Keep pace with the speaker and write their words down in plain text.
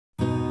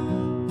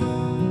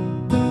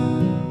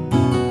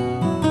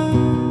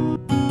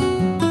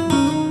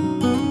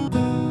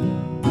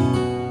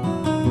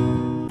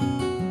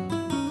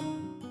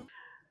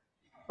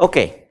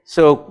Okay,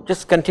 so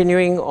just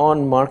continuing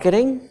on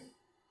marketing,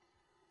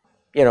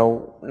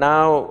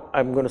 now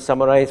I'm going to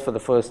summarize for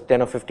the first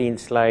 10 or 15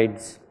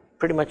 slides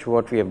pretty much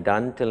what we have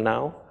done till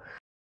now,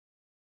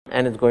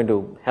 and it's going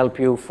to help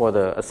you for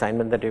the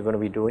assignment that you're going to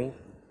be doing.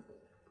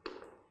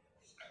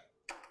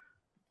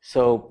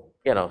 So,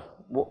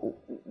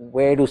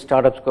 where do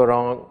startups go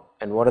wrong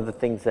and what are the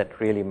things that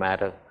really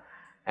matter?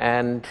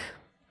 And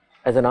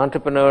as an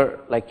entrepreneur,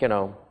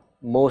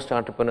 most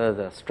entrepreneurs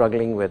are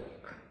struggling with,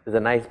 there's a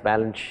nice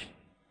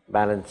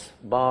balance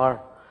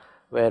bar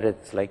where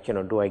it's like,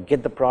 do I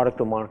get the product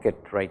to market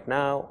right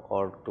now,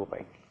 or do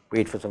I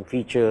wait for some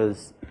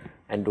features,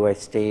 and do I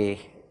stay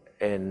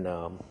in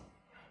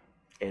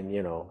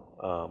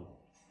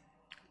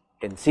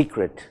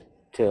secret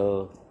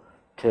till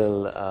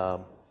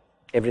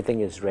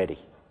everything is ready?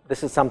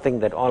 This is something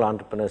that all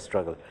entrepreneurs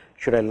struggle.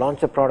 Should I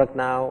launch the product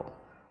now,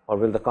 or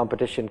will the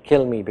competition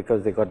kill me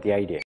because they got the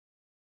idea?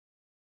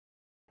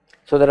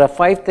 So there are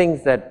 5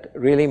 things that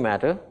really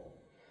matter.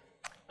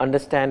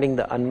 Understanding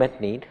the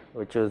unmet need,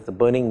 which is the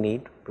burning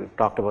need. We've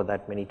talked about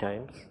that many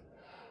times.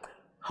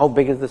 How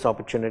big is this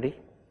opportunity,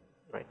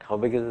 right? How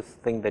big is this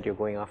thing that you're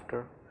going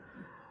after?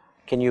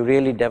 Can you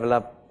really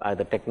develop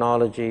either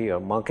technology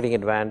or marketing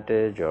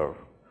advantage or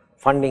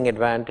funding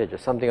advantage or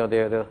something or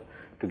the other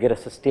to get a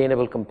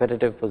sustainable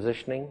competitive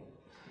positioning?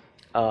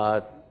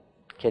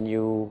 Can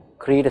you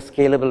create a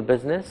scalable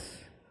business?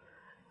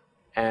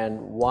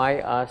 And why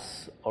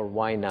us, or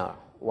why now?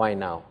 Why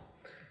now?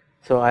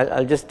 So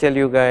I'll just tell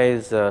you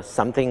guys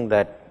something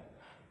that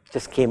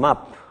just came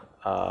up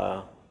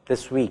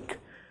this week.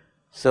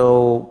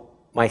 So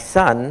my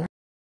son,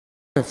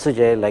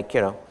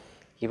 Sujay,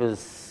 he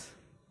was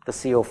the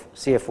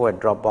CFO at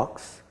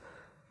Dropbox,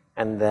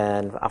 and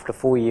then after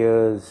 4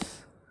 years,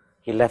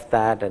 he left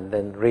that and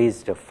then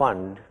raised a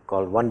fund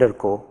called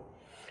WonderCo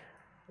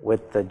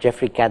with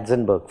Jeffrey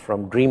Katzenberg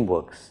from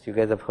DreamWorks. You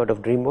guys have heard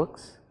of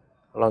DreamWorks?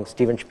 Along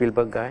Steven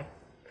Spielberg guy.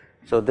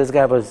 So this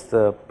guy was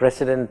the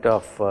president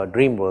of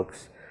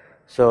DreamWorks.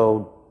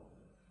 So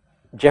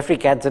Jeffrey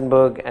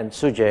Katzenberg and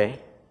Sujay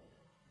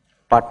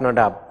partnered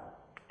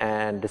up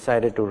and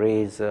decided to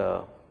raise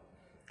a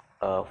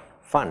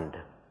fund.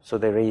 So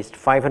they raised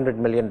 $500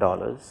 million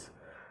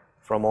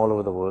from all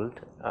over the world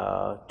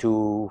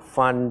to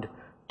fund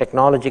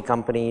technology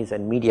companies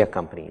and media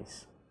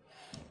companies.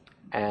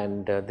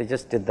 And they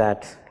just did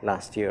that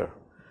last year.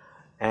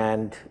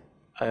 And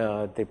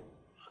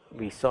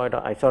I saw it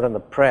on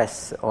the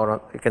press,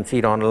 or you can see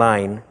it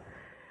online,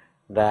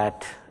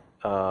 that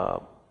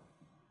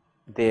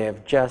they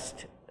have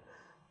just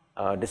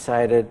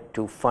decided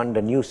to fund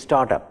a new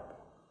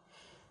startup,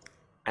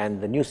 and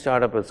the new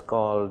startup is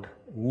called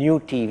New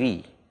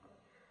TV.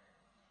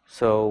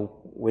 So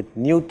with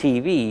New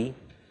TV,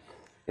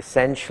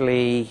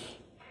 essentially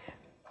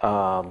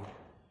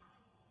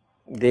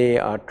they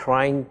are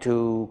trying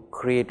to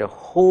create a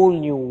whole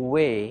new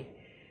way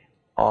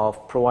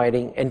of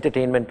providing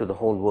entertainment to the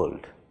whole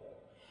world.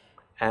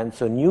 And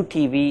so New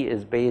TV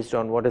is based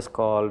on what is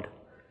called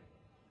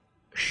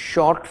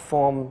short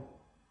form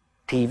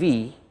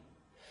TV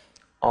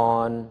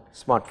on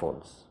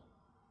smartphones.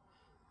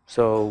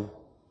 So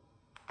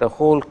the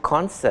whole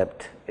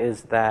concept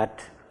is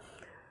that,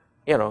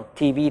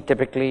 TV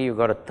typically you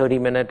got a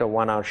 30-minute or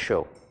 1-hour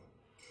show.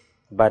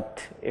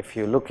 But if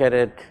you look at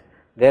it,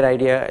 their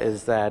idea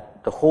is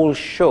that the whole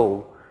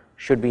show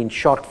should be in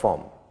short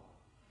form.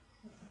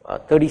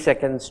 30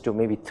 seconds to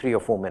maybe 3 or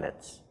 4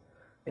 minutes.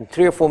 In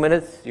 3 or 4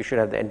 minutes, you should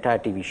have the entire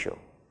TV show.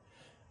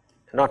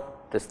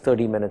 Not this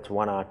 30 minutes,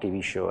 1-hour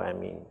TV show,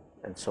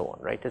 and so on,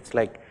 right? It's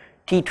like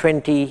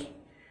T20,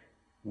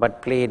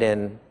 but played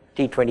in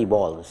T20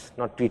 balls,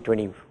 not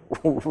T20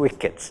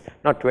 wickets,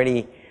 not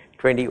 20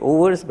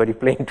 overs, but you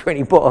play in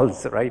 20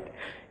 balls, right?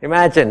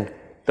 Imagine,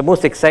 the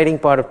most exciting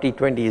part of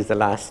T20 is the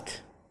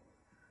last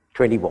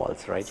 20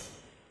 balls, right?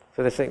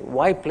 So they're saying,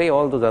 why play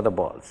all those other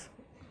balls?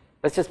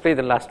 Let's just play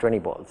the last 20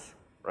 balls,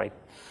 right?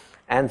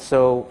 And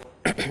so,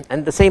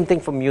 and the same thing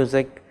for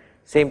music,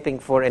 same thing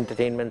for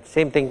entertainment,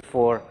 same thing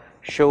for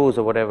shows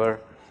or whatever,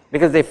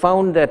 because they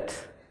found that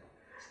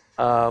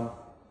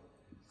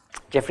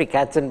Jeffrey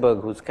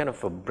Katzenberg, who's kind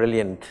of a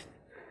brilliant,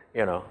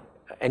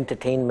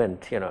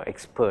 entertainment,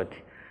 expert,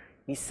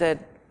 he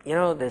said,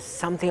 there's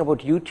something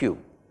about YouTube.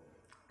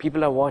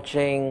 People are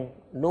watching,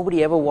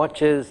 nobody ever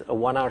watches a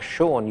 1-hour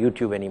show on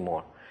YouTube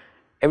anymore.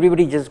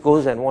 Everybody just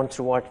goes and wants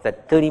to watch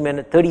that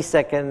 30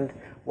 second,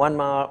 1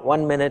 hour,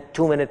 1 minute,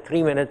 2 minutes,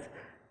 3 minutes.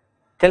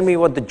 Tell me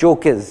what the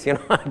joke is,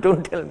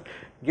 don't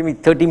give me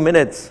 30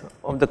 minutes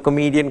of the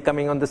comedian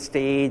coming on the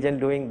stage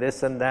and doing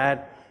this and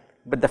that.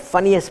 But the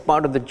funniest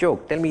part of the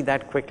joke, tell me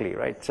that quickly,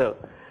 right?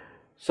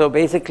 So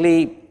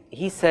basically,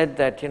 he said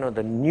that,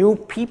 the new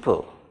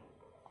people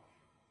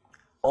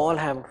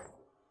all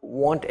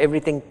want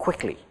everything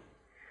quickly,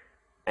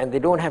 and they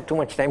don't have too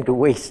much time to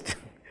waste.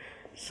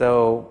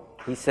 So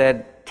he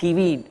said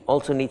TV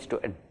also needs to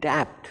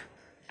adapt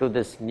to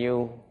this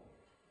new,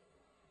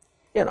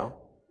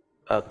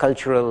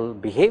 cultural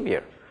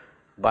behavior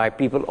by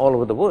people all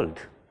over the world.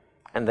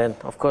 And then,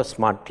 of course,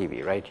 smart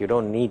TV, right? You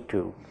don't need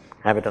to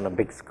have it on a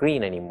big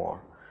screen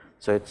anymore.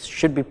 So it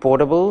should be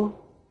portable,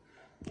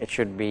 it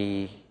should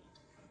be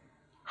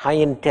high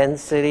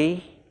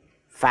intensity,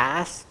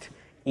 fast,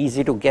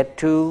 easy to get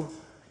to,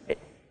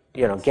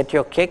 you know, get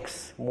your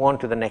kicks, move on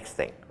to the next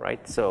thing,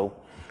 right? So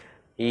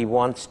he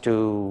wants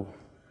to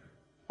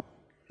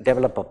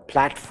develop a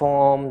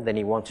platform, then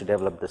he wants to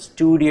develop the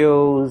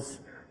studios,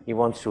 he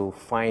wants to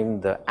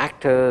find the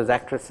actors,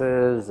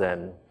 actresses,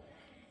 and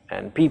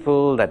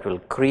people that will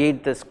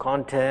create this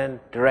content,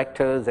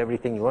 directors,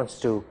 everything. He wants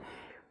to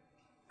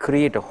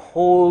create a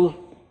whole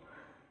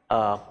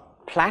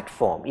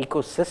platform,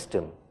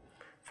 ecosystem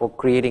for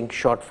creating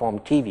short form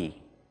TV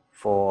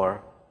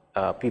for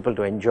people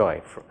to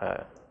enjoy.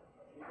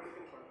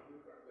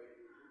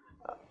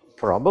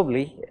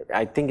 Probably,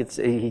 I think it's,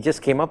 he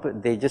just came up,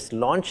 they just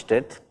launched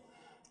it.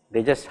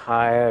 They just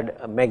hired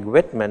Meg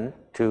Whitman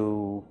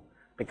to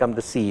become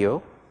the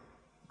CEO.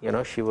 You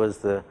know, she was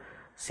the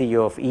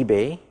CEO of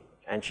eBay,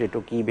 and she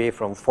took eBay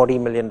from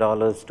 $40 million to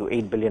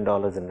 $8 billion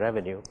in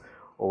revenue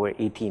over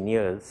 18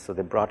 years. So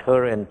they brought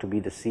her in to be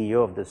the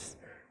CEO of this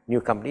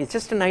new company. It's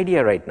just an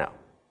idea right now.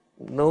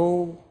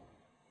 No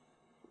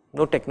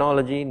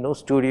technology, no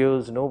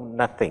studios, no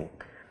nothing.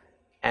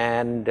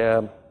 And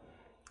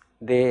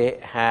they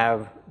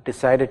have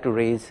decided to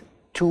raise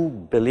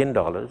 $2 billion.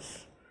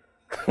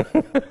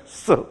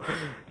 So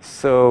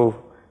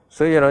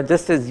you know,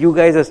 just as you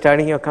guys are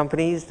starting your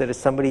companies, there is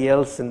somebody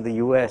else in the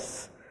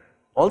US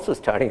also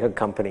starting a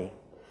company,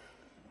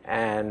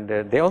 and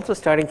they're also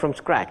starting from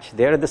scratch.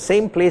 They're at the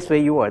same place where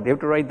you are. They have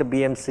to write the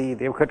BMC,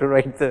 they've got to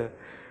write the,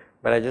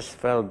 but I just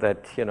felt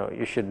that, you know,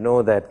 you should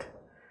know that,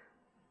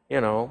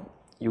 you know,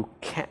 you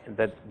can't,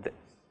 that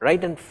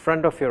right in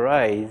front of your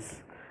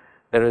eyes,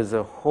 there is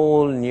a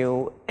whole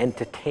new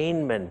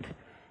entertainment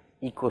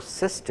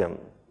ecosystem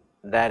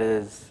that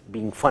is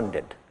being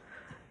funded.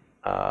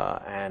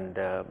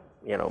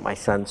 You know, my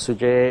son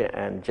Sujay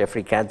and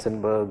Jeffrey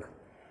Katzenberg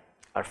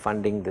are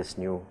funding this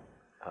new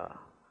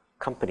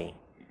company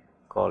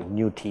called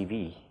New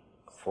TV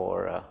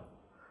for,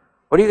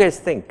 what do you guys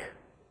think?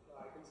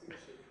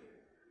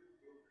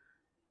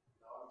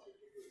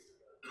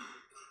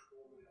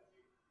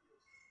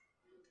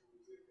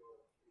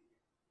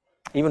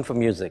 Even for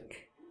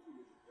music.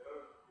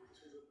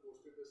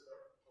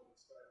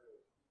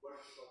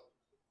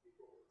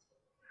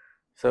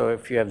 So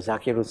if you have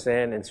Zakir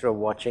Hussain, instead of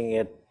watching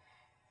it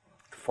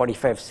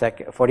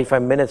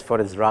 45 minutes for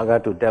his raga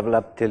to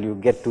develop till you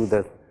get to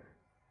the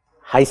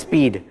high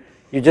speed,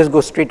 you just go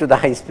straight to the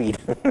high speed.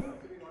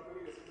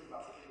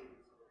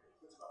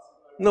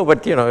 No,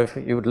 but you know, if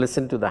you would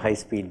listen to the high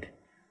speed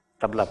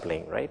tabla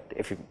playing, right?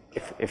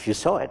 If you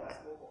saw it,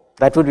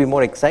 that would be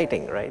more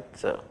exciting, right?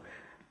 So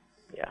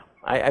yeah,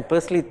 I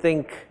personally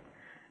think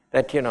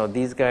that, you know,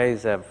 these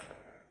guys have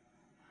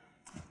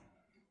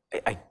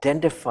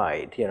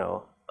identified, you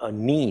know, a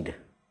need,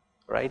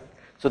 right?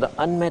 So the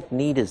unmet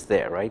need is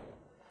there, right?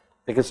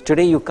 Because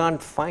today you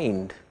can't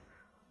find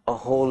a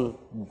whole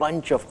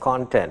bunch of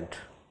content,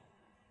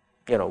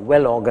 you know,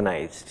 well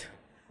organized,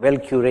 well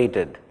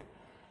curated.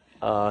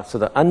 So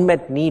the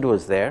unmet need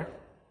was there.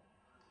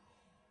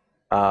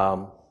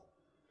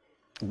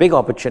 Big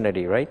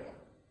opportunity, right?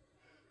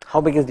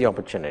 How big is the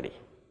opportunity?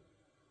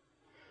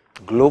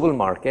 Global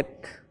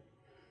market,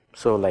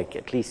 so like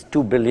at least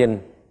 2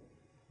 billion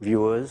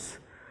viewers.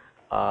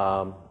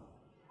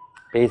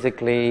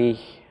 Basically,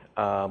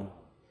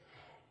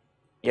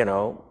 you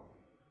know,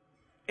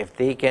 if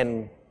they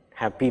can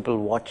have people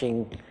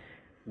watching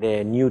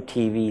their new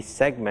TV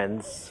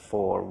segments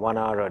for 1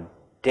 hour a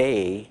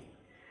day,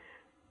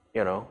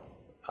 you know,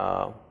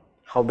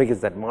 how big is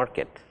that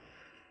market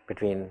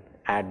between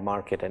ad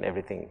market and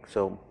everything?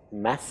 So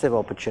massive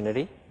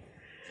opportunity.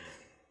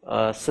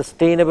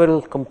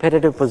 Sustainable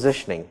competitive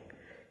positioning.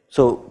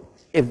 So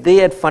if they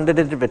had funded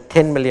it with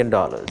 $10 million,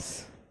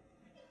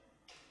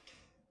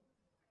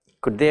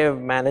 could they have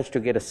managed to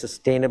get a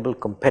sustainable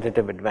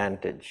competitive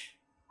advantage?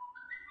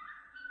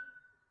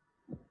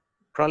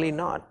 Probably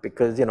not,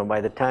 because, you know,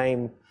 by the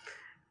time,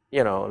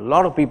 you know, a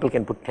lot of people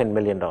can put $10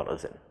 million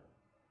in,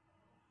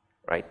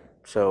 right?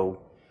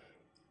 So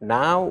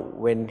now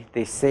when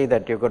they say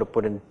that you're going to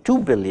put in 2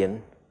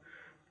 billion,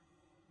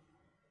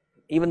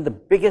 even the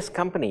biggest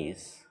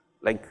companies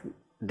like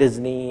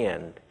Disney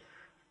and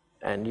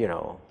you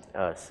know,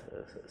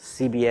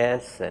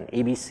 CBS and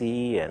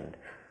ABC and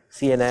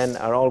CNN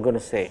are all going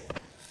to say,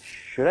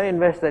 should I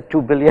invest that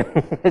 2 billion?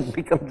 It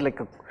becomes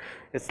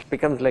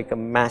like a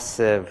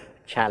massive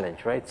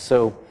challenge, right?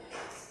 So,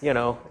 you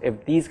know,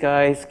 if these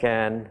guys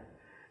can,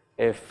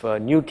 if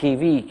New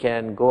TV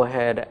can go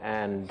ahead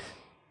and,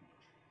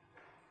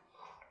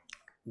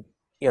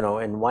 you know,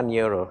 in 1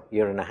 year or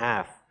year and a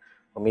half,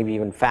 or maybe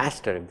even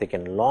faster, if they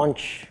can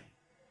launch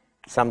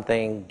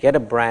something, get a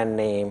brand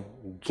name,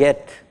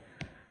 get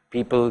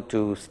people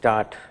to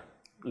start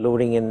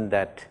loading in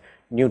that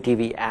New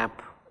TV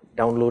app,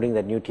 downloading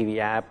that New TV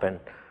app, and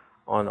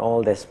on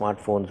all their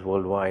smartphones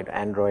worldwide,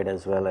 Android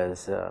as well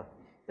as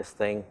this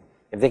thing.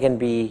 If they can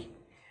be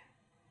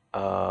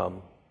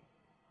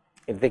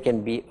if they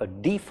can be a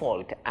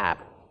default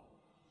app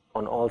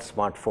on all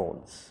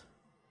smartphones,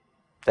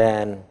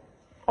 then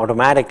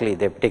automatically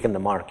they've taken the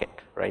market,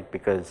 right?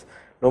 Because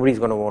nobody's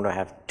going to want to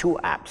have two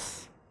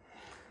apps.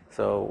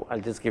 So I'll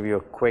just give you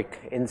a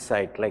quick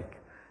insight. Like,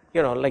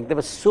 you know, like there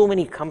were so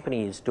many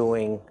companies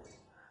doing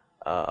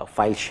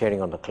file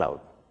sharing on the cloud.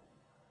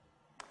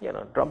 You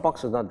know,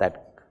 Dropbox was not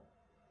that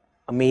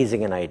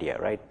amazing an idea,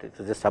 right? It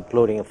was just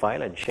uploading a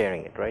file and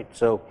sharing it, right?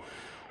 So,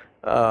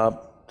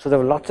 so there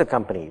were lots of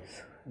companies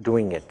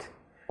doing it.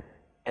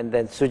 And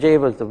then Sujay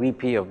was the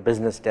VP of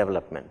business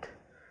development.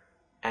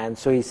 And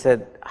so he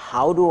said,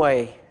 how do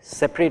I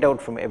separate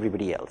out from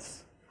everybody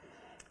else?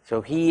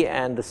 So he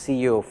and the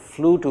CEO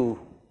flew to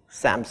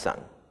Samsung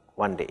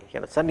one day. You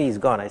know, suddenly he's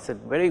gone. I said,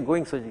 where are you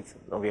going? So he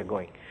said, no, we are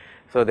going.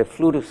 So they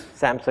flew to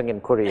Samsung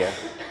in Korea.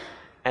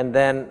 And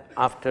then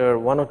after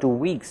 1 or 2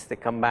 weeks, they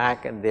come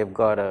back and they've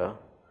got a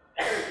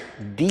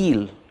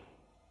deal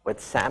with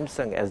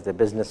Samsung as their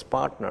business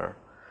partner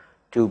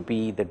to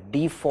be the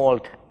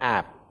default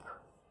app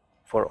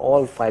for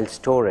all file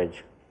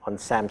storage on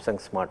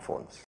Samsung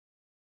smartphones.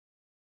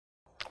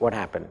 What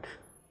happened?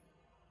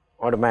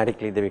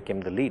 Automatically they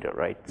became the leader,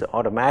 right? So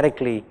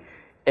automatically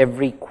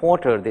every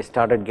quarter they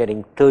started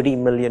getting 30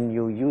 million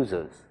new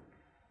users,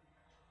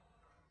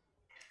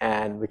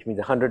 and which means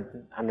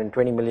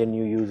 120 million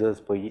new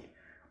users per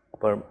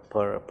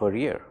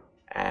year.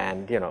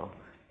 And you know,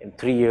 in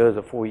 3 years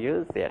or 4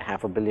 years they had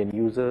 500 million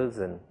users,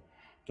 and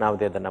now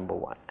they're the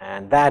 #1.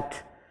 And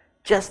that,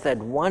 just that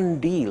one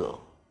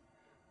deal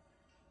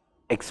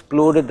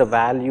exploded the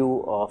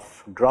value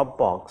of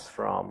Dropbox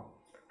from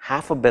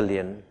 $500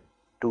 million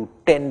to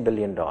 $10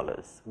 billion.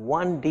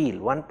 One deal,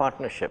 one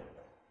partnership.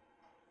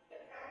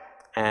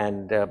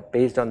 And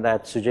based on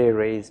that, Sujay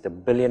raised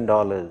 $1 billion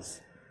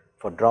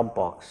for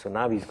Dropbox. So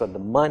now he's got the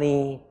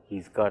money,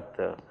 he's got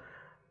the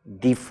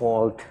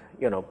default,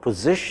 you know,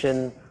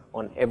 position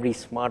on every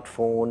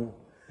smartphone,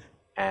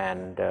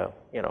 and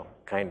you know,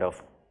 kind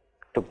of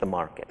took the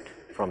market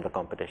from the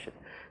competition.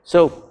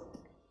 So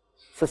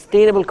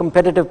sustainable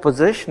competitive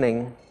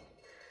positioning,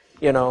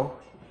 you know,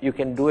 you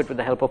can do it with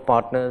the help of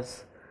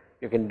partners,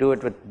 you can do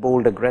it with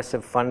bold,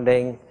 aggressive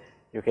funding,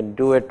 you can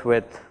do it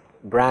with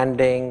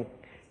branding,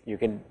 you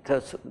can,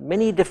 there's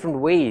many different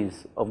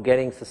ways of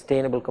getting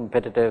sustainable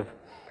competitive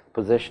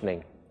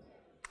positioning.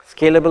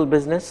 Scalable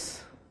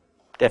business,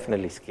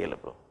 definitely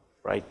scalable,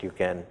 right? You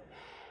can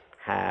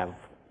have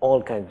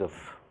all kinds of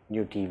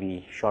new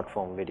TV, short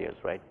form videos,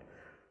 right?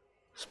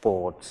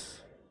 Sports,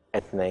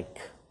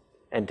 ethnic,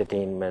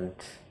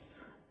 entertainment,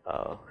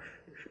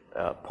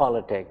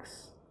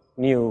 politics,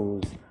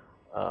 news,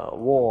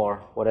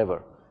 war,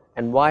 whatever.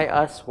 And why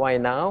us? Why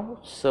now?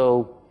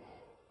 So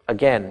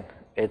again,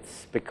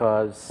 it's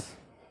because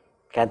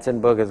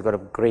Katzenberg has got a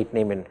great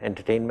name in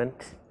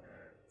entertainment.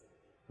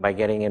 By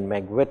getting in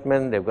Meg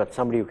Whitman, they've got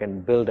somebody who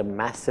can build a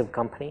massive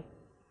company,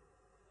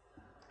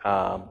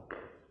 and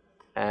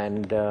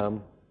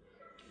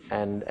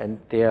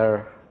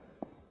their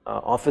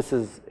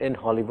offices in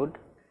Hollywood,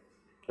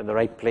 in the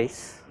right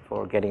place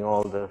for getting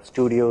all the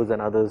studios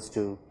and others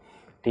to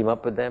team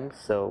up with them.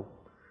 So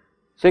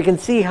you can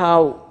see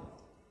how,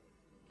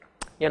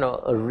 you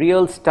know, a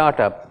real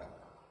startup,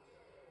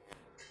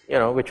 you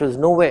know, which was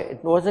nowhere,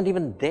 it wasn't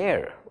even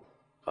there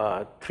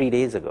 3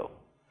 days ago.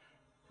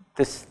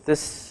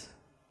 This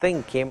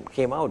thing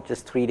came out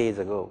just 3 days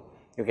ago.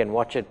 You can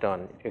watch it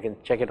on, you can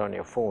check it on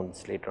your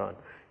phones later on.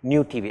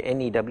 New TV,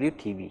 NEW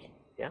TV,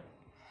 yeah.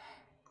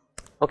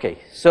 Okay,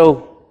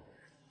 so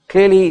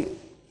clearly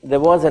there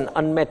was an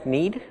unmet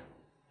need,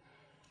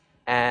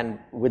 and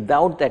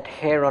without that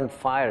hair on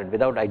fire,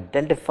 without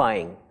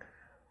identifying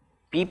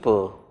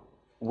people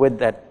with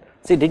that.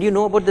 See, did you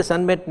know about this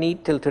unmet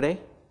need till today?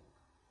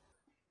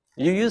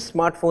 You use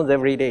smartphones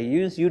every day,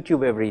 you use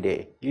YouTube every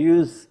day,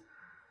 you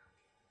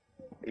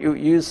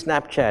use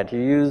Snapchat, you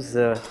use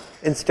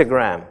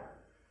Instagram,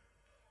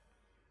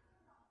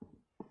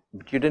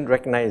 but you didn't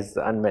recognize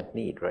the unmet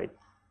need, right?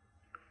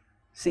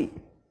 See,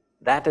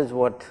 that is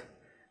what,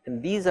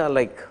 and these are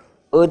like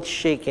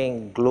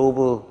earth-shaking,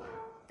 global,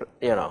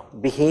 you know,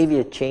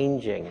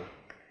 behavior-changing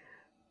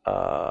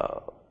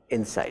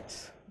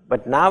insights.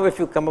 But now if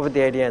you come up with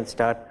the idea and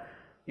start,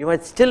 you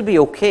might still be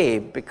okay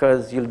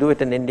because you'll do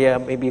it in India.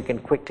 Maybe you can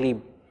quickly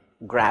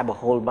grab a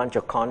whole bunch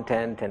of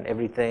content and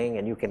everything,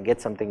 and you can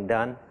get something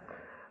done.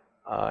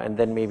 And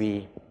then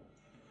maybe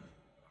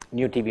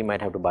New TV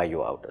might have to buy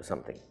you out or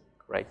something,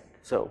 right?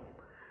 So,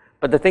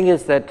 but the thing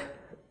is that,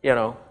 you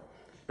know,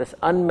 this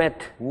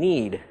unmet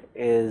need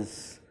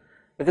is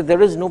because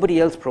there is nobody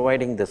else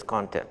providing this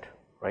content,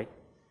 right?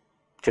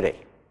 Today,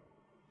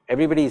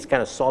 everybody is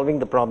kind of solving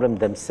the problem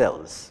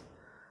themselves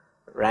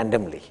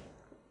randomly,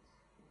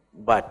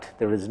 but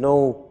there is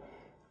no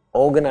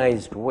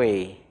organized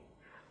way.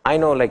 I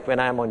know, like when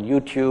I'm on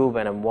YouTube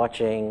and I'm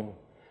watching,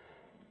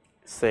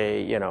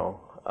 say, you know,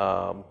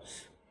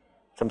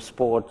 some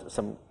sports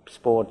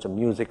or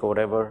music or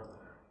whatever,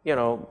 you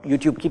know,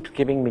 YouTube keeps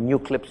giving me new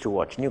clips to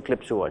watch, new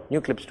clips to watch,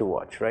 new clips to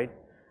watch, right?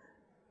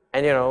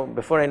 And you know,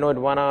 before I know it,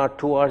 1 hour,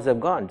 2 hours have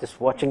gone, just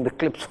watching the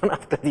clips one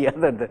after the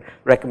other, the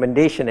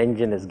recommendation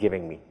engine is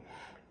giving me.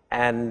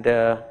 And,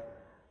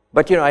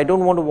 but you know, I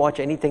don't want to watch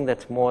anything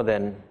that's more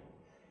than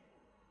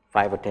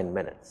 5 or 10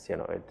 minutes, you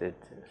know,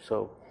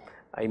 so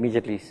I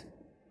immediately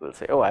will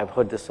say, oh, I've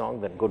heard this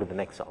song, then go to the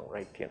next song,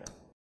 right, you know.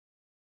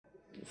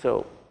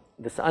 So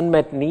this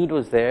unmet need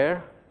was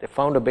there, they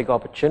found a big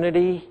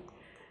opportunity,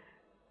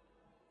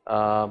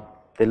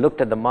 they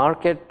looked at the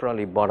market,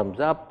 probably bottoms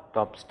up,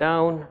 tops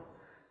down,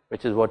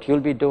 which is what you'll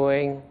be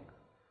doing.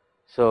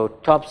 So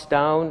tops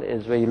down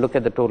is where you look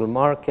at the total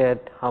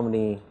market, how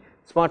many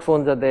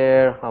smartphones are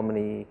there, how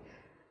many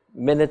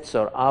minutes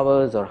or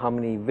hours or how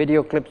many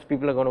video clips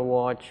people are going to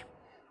watch,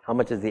 how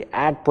much is the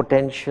ad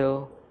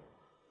potential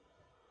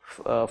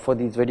for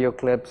these video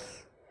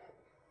clips.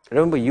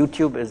 Remember,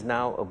 YouTube is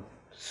now a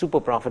super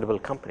profitable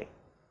company,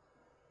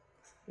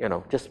 you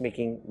know, just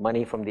making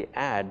money from the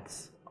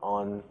ads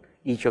on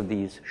each of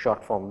these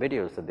short form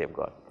videos that they've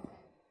got.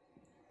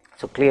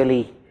 So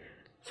clearly,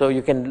 so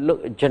you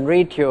can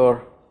generate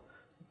your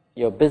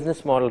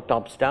business model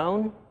tops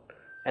down,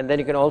 and then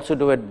you can also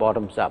do it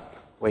bottoms up,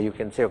 where you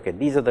can say, okay,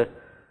 these are the,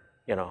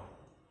 you know,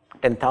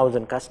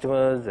 10,000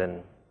 customers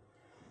and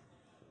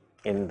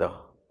in the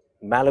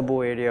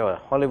Malibu area or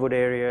Hollywood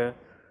area,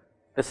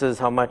 this is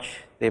how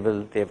much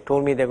they've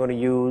told me they're going to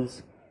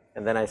use,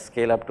 and then I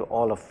scale up to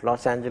all of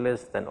Los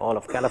Angeles, then all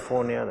of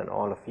California, then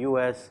all of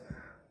US,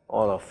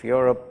 all of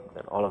Europe,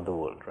 then all of the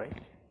world, right?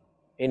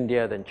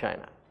 India, then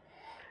China.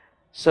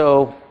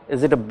 So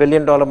is it a $1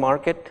 billion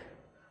market?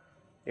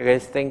 You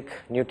guys think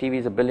new TV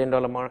is a $1 billion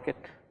market?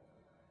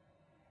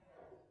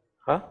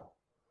 Huh?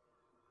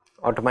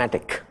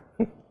 Automatic.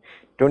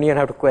 Don't even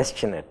have to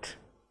question it.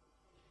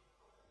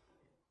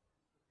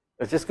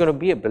 It's just going to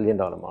be a $1 billion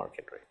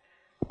market, right?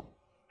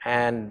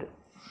 And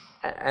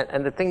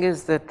the thing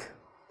is that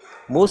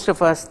most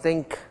of us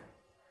think,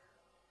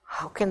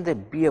 how can there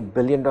be a $1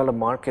 billion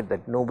market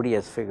that nobody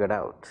has figured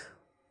out,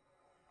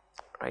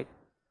 right?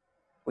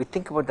 We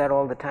think about that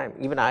all the time.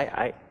 Even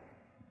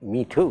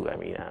me too. I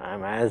mean,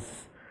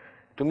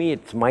 to me,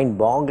 it's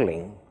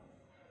mind-boggling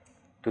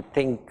to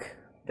think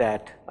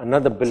that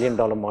another $1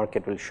 billion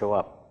market will show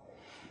up.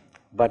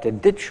 But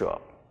it did show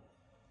up.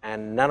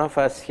 And none of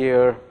us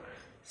here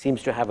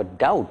seems to have a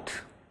doubt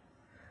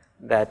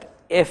that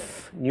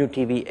if new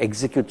TV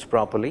executes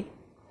properly,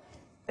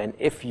 and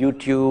if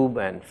YouTube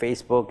and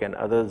Facebook and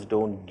others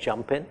don't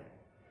jump in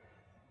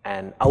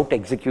and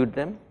out-execute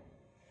them,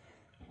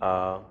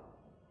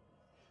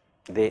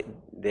 they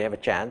have a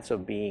chance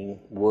of being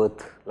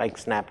worth, like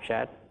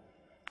Snapchat,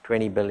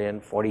 20 billion,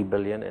 40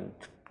 billion in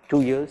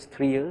 2 years,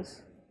 3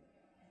 years.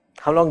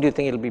 How long do you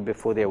think it'll be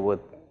before they're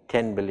worth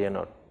 10 billion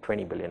or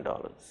 20 billion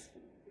dollars?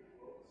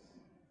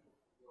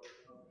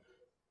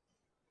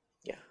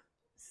 Yeah,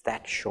 it's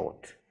that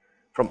short.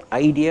 From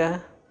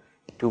idea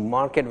to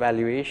market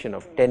valuation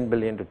of 10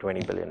 billion to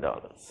 20 billion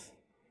dollars.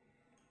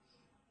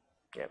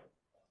 Yeah.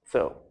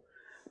 So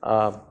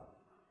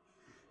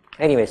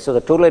anyway, so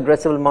the total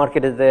addressable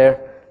market is there,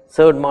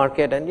 third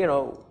market, and you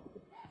know,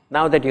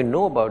 now that you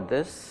know about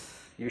this,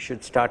 you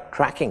should start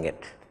tracking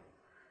it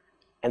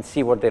and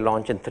see what they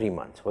launch in 3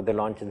 months, what they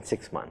launch in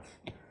 6 months,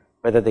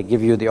 whether they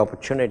give you the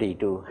opportunity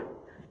to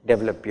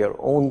develop your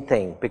own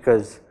thing,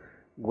 because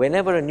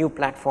whenever a new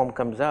platform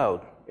comes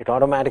out, it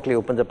automatically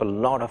opens up a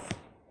lot of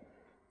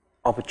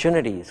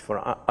opportunities for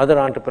other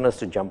entrepreneurs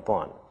to jump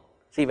on.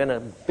 See, when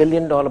a $1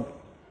 billion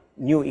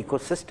new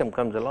ecosystem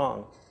comes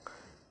along,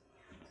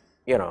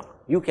 you know,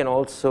 you can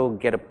also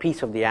get a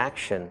piece of the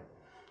action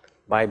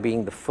by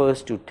being the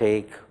first to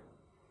take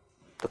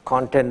the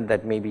content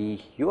that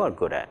maybe you are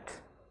good at,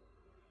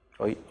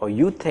 or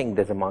you think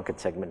there's a market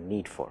segment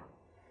need for.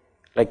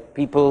 Like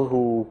people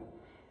who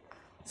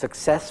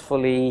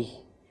successfully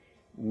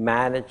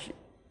manage,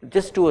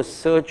 just do a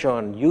search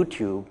on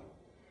YouTube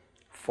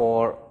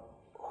for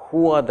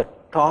who are the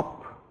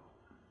top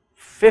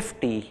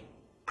 50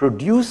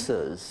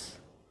 producers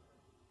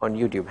on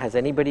YouTube. Has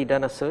anybody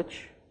done a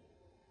search?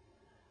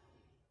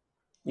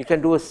 You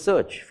can do a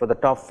search for the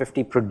top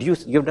 50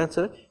 producers. You've done a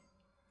search?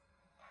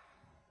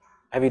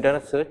 Have you done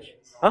a search?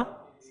 Huh?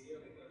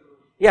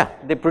 Yeah,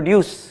 they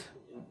produce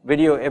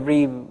video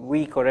every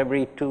week or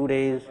every 2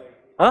 days.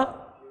 Huh?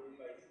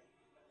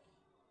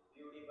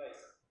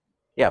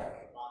 Yeah.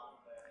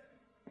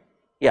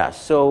 Yeah,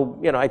 so,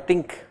 you know, I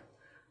think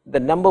the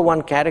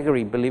 #1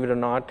 category, believe it or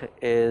not,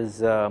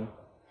 is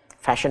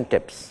fashion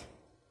tips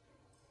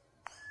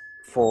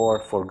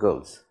for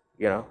girls,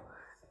 you know.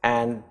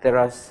 And there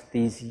are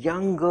these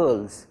young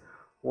girls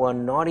who are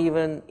not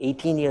even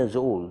 18 years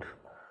old,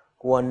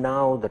 who are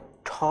now the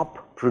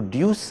top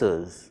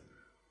producers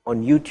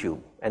on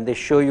YouTube, and they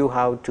show you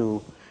how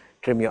to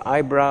trim your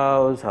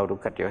eyebrows, how to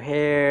cut your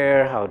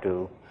hair, how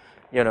to,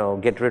 you know,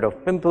 get rid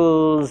of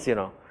pimples, you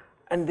know,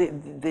 and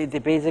they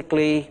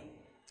basically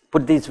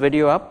put this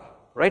video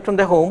up right from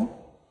their home,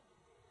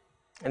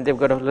 and they've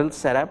got a little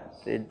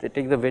setup. They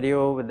take the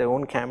video with their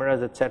own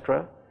cameras,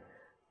 etc.,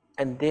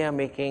 and they are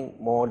making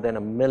more than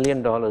 $1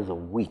 million a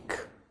week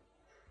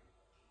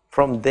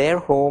from their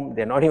home.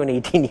 They're not even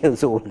 18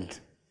 years old,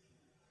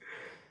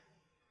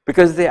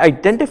 because they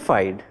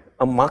identified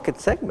a market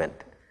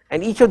segment,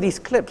 and each of these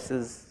clips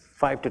is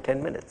 5 to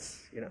 10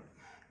 minutes,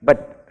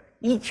 but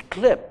each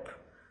clip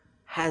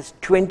has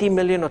 20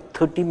 million or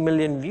 30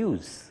 million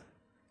views.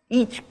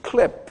 Each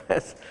clip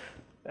has,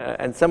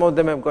 and some of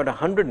them have got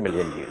 100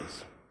 million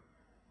views.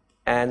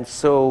 And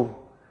so,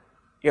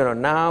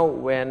 now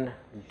when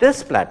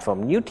this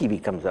platform, New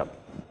TV, comes up,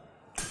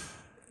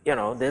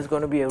 there's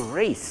going to be a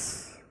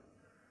race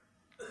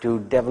to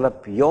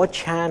develop your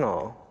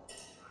channel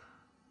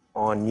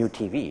on New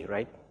TV,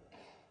 right?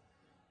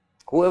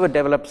 Whoever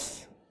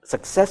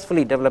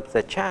successfully develops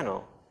their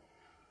channel,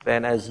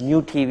 then as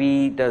New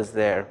TV does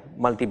their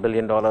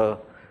multi-billion-dollar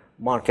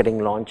marketing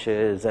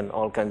launches and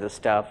all kinds of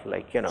stuff,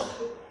 like,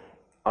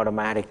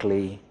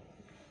 automatically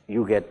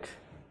you get,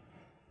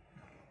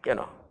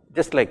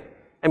 just like,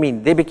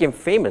 they became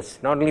famous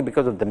not only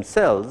because of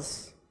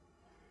themselves,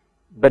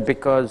 but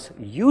because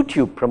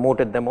YouTube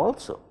promoted them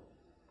also.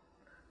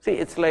 See,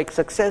 it's like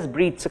success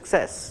breeds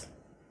success.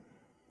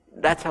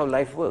 That's how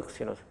life works,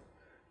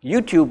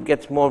 YouTube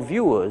gets more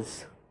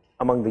viewers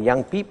among the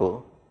young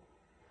people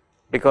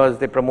because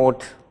they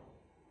promote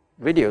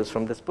videos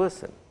from this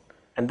person.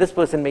 And this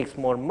person makes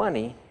more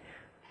money,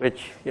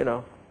 which,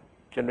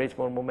 generates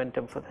more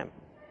momentum for them.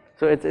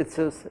 So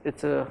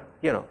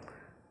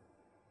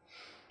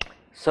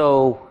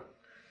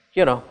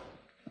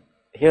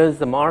here's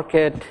the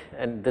market,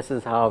 and this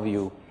is how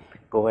you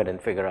go ahead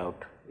and figure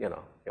out,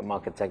 your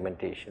market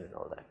segmentation and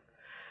all that.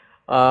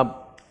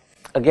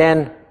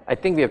 Again, I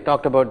think we have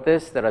talked about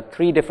this. There are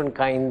 3 different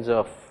kinds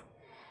of,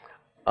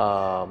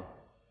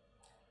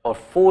 or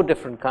 4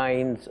 different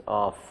kinds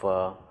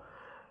of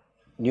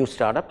new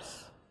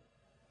startups.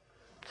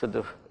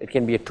 So it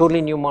can be a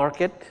totally new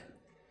market.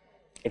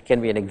 It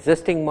can be an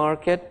existing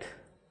market.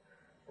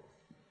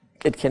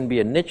 It can be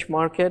a niche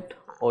market,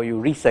 or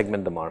you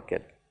resegment the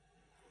market.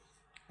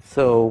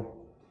 So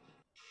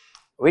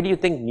where do you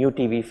think New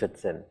TV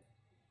fits in?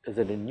 Is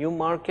it a new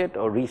market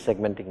or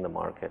resegmenting the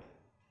market?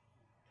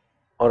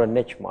 Or a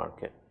niche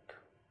market?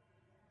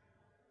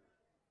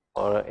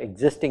 Or an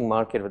existing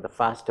market with a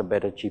faster,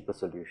 better, cheaper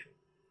solution?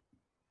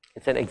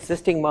 It's an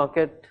existing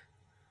market.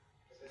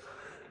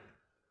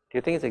 Do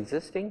you think it's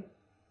existing?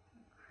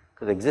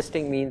 Because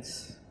existing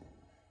means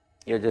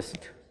you're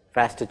just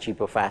faster,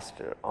 cheaper,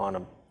 faster on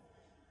a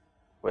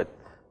with.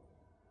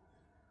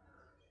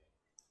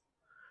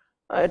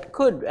 It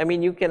could,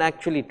 you can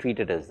actually treat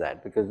it as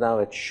that, because now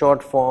it's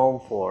short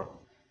form for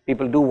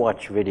people do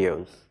watch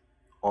videos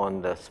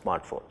on the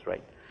smartphones,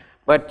 right?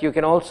 But you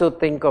can also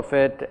think of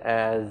it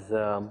as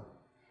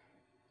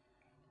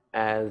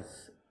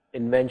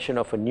invention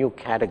of a new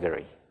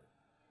category,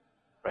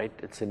 right?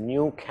 It's a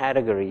new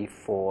category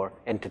for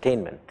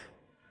entertainment,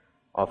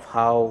 of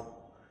how,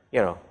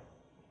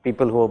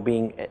 people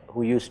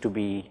who used to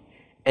be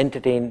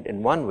entertained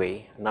in one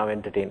way, now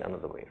entertained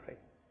another way, right?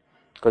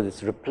 Because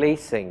it's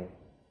replacing,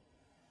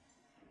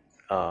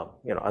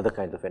 other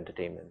kinds of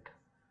entertainment.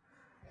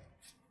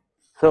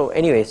 So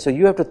anyway, so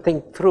you have to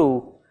think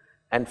through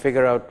and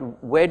figure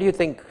out, where do you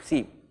think,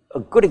 see, a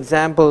good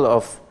example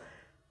of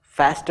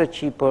faster,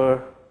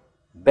 cheaper,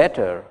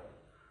 better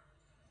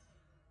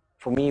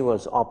for me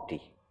was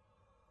Opti,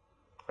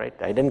 right?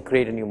 I didn't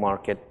create a new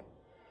market.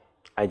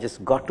 I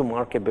just got to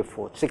market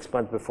 6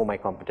 months before my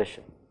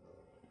competition.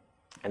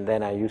 And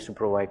then I used to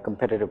provide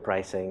competitive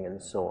pricing and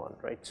so on,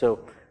 right? So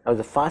I was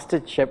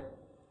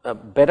a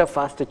better,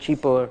 faster,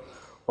 cheaper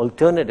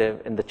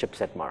alternative in the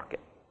chipset market,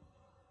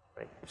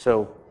 right?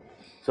 So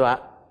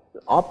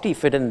Opti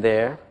fit in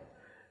there.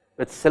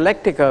 With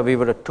Selectica, we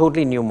were a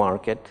totally new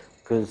market,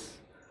 because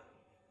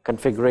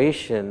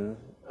configuration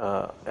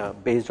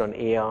based on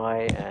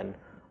AI and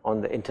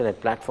on the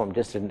internet platform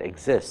just didn't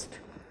exist.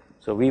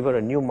 So we were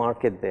a new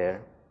market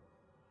there.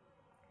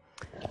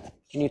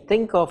 Can you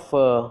think of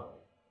a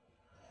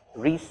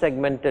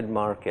resegmented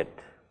market?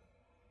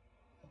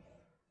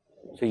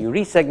 So you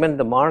resegment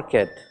the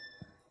market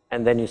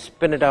and then you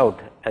spin it out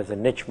as a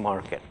niche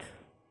market.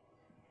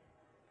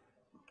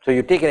 So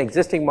you take an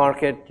existing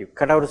market, you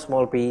cut out a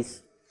small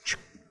piece,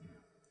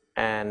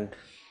 and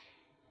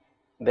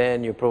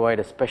then you provide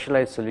a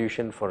specialized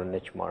solution for a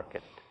niche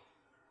market.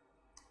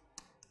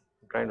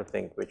 I'm trying to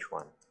think which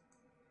one.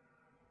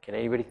 Can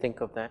anybody think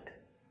of that?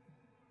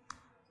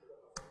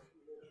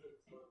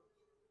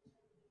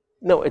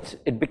 No,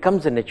 it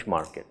becomes a niche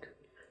market.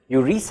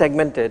 You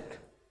resegment it.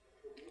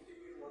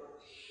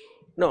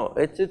 No,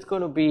 it's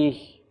going to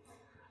be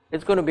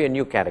a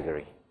new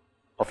category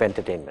of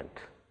entertainment,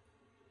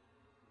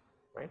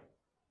 right?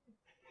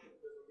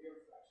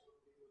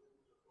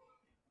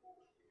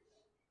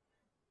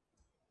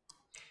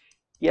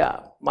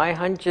 Yeah, my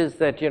hunch is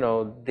that,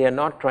 they are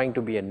not trying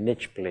to be a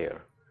niche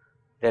player.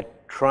 They're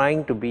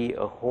trying to be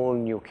a whole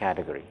new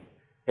category.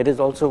 It is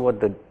also what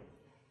the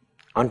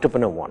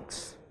entrepreneur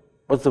wants.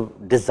 What's the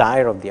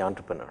desire of the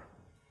entrepreneur?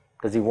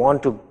 Does he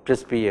want to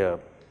just be a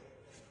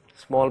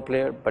small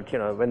player? But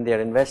when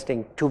they're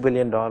investing $2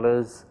 billion,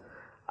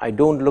 I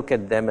don't look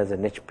at them as a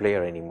niche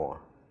player anymore.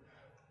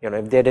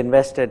 if they had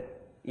invested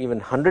even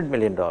 $100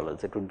 million,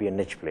 it would be a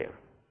niche player.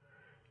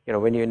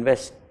 When you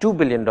invest $2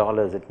 billion,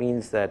 it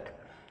means that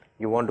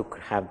you want to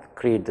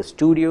create the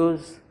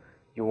studios,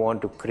 you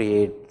want to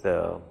create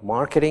the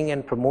marketing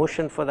and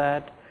promotion for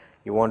that,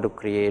 you want to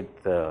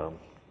create the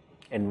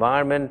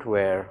environment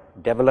where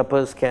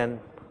developers can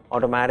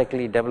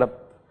automatically develop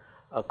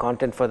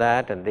content for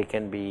that, and they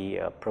can be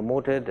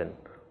promoted and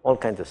all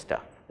kinds of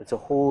stuff. It's a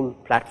whole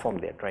platform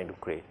they're trying to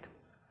create.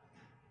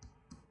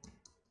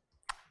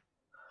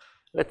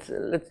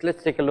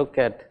 Let's take a look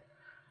at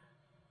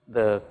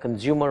the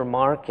consumer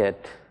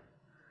market.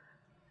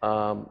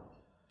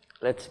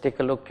 Let's take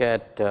a look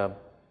at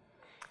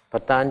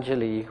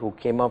Patanjali, who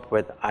came up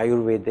with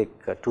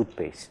Ayurvedic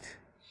toothpaste,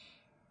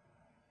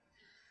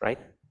 right?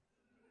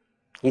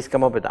 He's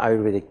come up with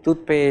Ayurvedic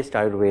toothpaste,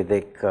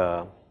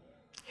 Ayurvedic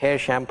hair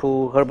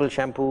shampoo, herbal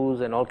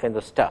shampoos, and all kinds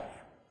of stuff,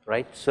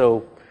 right?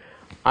 So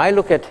I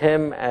look at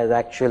him as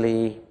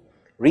actually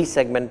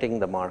resegmenting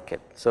the market.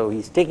 So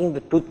he's taking the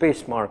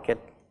toothpaste market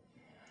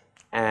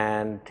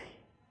and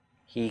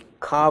he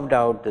carved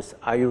out this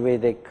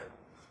Ayurvedic,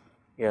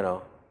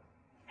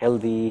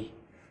 healthy,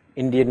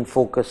 Indian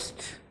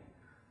focused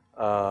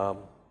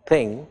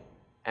thing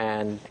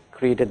and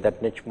created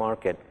that niche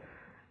market.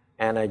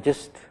 And I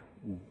just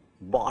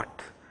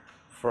bought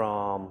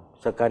from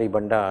Sakari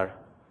Bandar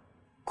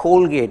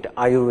Colgate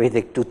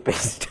Ayurvedic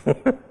toothpaste.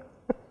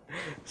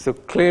 So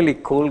clearly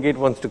Colgate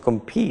wants to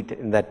compete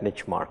in that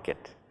niche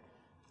market.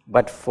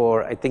 But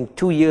for I think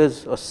 2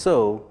 years or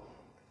so,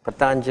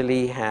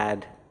 Patanjali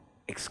had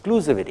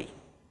exclusivity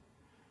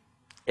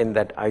in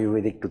that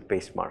Ayurvedic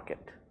toothpaste market,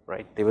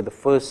 right? They were the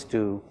first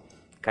to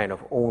kind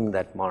of own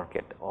that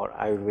market, or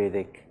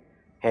Ayurvedic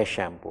hair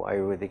shampoo,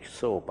 Ayurvedic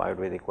soap,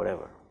 Ayurvedic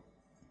whatever.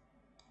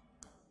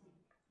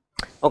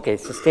 Okay,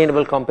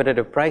 sustainable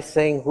competitive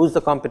pricing. Who's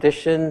the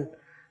competition?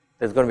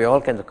 There's going to be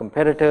all kinds of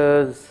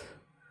competitors.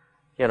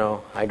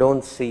 I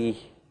don't see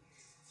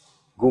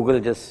Google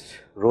just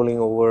rolling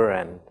over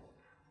and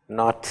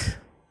not,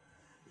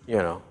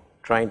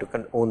 trying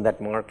to own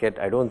that market.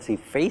 I don't see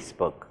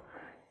Facebook,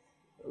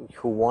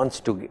 who wants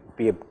to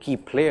be a key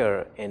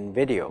player in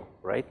video,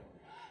 right?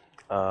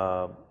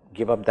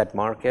 Give up that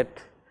market.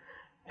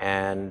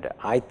 And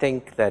I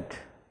think that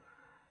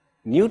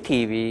new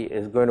TV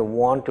is going to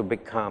want to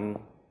become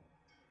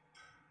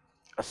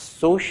a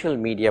social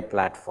media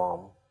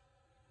platform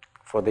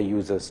for the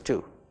users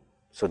too.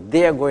 So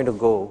they are going to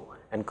go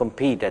and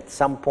compete at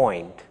some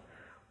point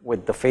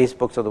with the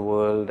Facebooks of the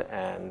world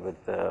and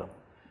with the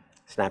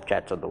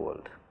Snapchats of the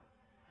world.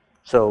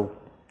 So,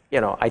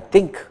 I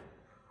think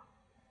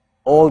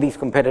all these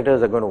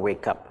competitors are going to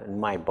wake up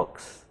in my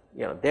books.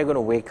 They're going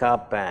to wake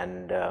up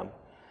and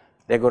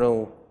they're going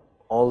to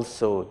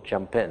also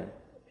jump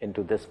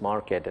into this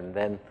market, and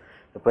then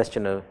the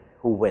question of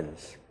who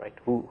wins, right?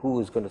 Who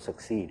is going to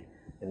succeed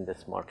in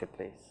this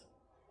marketplace?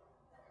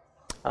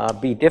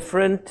 Be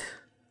different,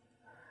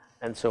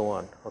 and so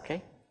on,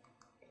 okay?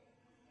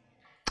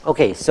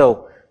 Okay,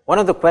 so one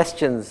of the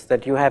questions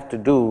that you have to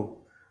do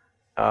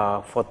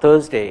for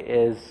Thursday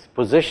is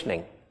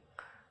positioning.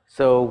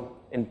 So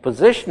in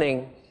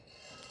positioning,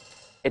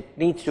 it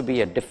needs to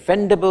be a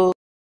defendable,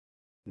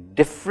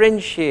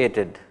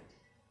 differentiated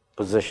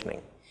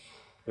positioning.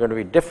 You're going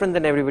to be different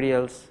than everybody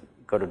else,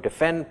 you've got to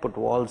defend, put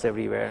walls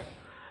everywhere,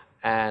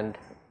 and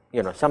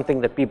something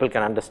that people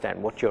can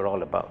understand what you're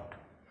all about.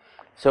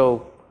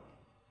 So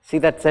see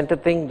that center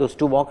thing, those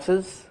two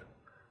boxes?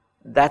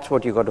 That's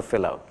what you got to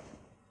fill out.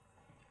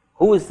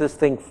 Who is this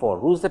thing for?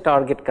 Who's the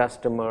target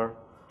customer?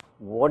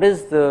 What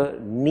is the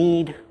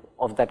need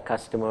of that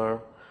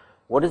customer?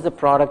 What is the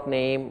product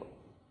name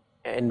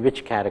in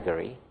which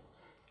category?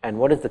 And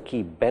what is the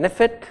key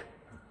benefit?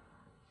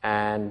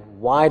 And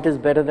why it is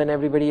better than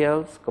everybody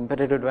else,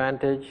 competitive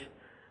advantage,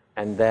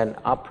 and then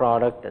our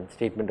product and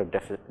statement of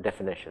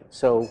definition.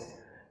 So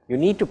you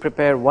need to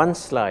prepare one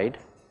slide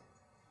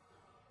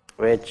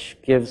which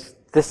gives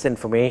this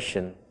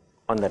information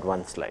on that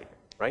one slide,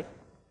 right?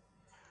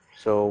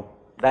 So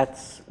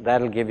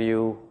that'll give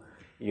you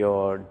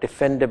your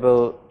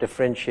defendable,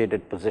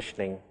 differentiated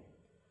positioning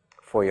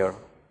for your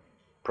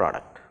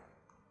product.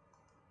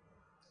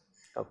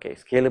 Okay,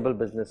 scalable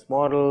business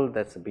model,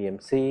 that's a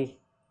BMC.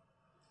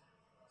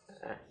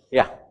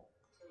 Yeah. So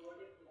what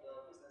if the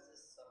business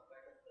is some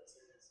kind of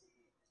consultancy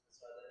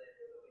rather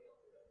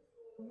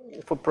than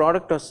developing? For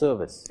product or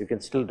service, you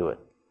can still do it.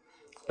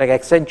 Like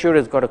Accenture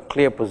has got a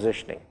clear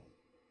positioning.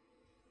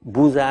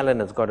 Booz Allen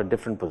has got a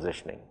different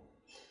positioning.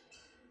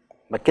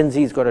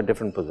 McKinsey's got a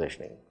different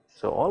positioning.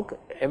 So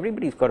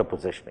everybody's got a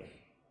positioning.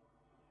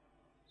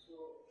 So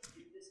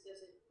in this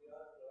case, if you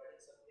are providing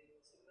something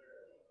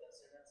similar in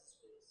consultancy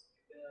space,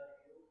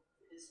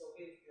 it is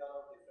okay if you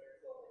are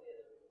different from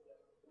any other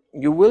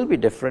people. You will be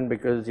different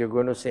because you're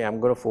going to say, I'm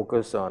going to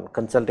focus on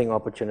consulting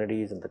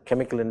opportunities in the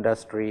chemical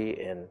industry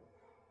in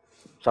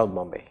South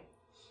Bombay,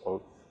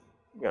 or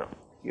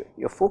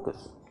your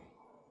focus,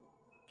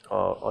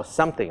 or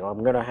something. Or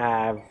I'm going to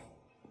have,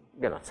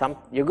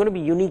 you're going to be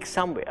unique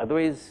somewhere.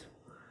 Otherwise,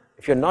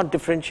 if you're not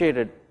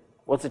differentiated,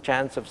 what's the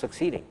chance of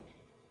succeeding?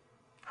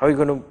 How are you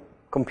going to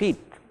compete?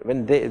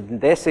 When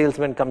their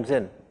salesman comes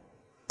in,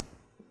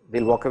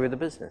 they'll walk away with the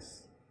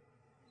business.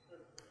 So,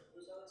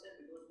 those are also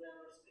because they are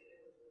not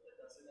scalable. The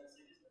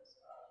consultancy business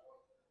are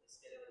not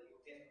scalable. You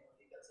can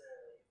only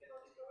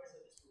provide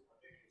service to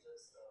 100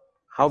 users.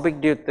 How big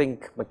do you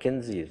think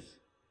McKinsey is?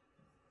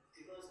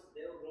 Because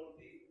they have grown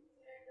big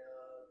and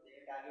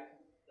they target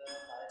the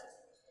higher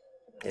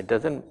customers. It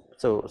doesn't.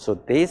 So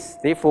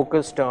they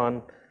focused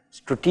on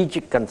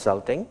strategic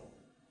consulting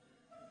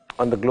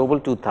on the global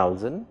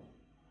 2000.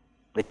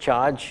 They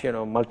charge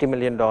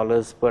multi-million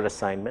dollars per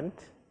assignment,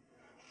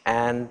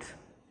 and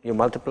you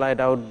multiply it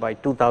out by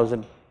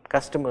 2,000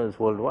 customers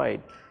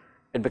worldwide,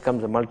 it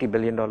becomes a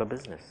multi-billion dollar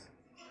business.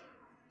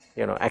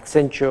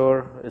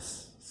 Accenture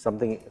is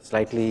something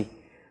slightly,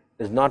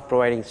 is not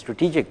providing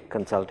strategic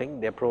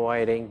consulting, they're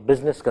providing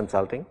business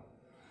consulting.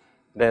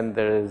 Then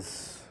there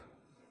is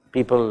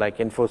people like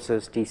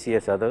Infosys,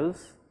 TCS,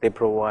 others, they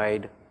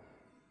provide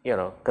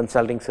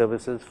consulting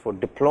services for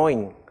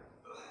deploying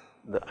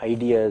the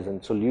ideas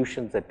and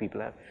solutions that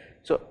people have.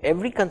 So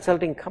every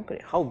consulting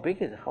company, how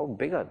big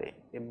are they?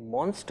 They're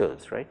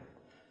monsters, right?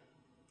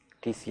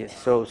 TCS.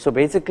 So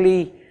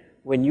basically,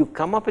 when you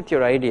come up with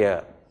your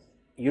idea,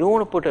 you don't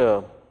want to put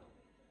a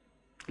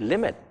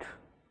limit.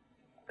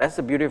 That's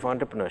the beauty of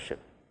entrepreneurship.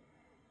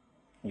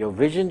 Your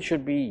vision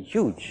should be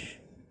huge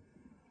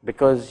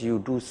because you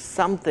do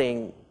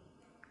something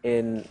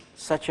in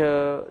such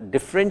a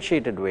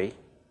differentiated way,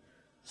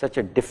 such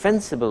a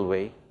defensible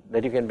way,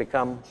 that you can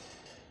become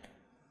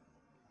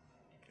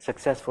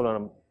successful on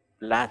a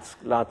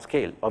large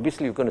scale.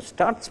 Obviously, you're going to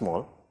start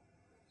small.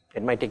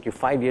 It might take you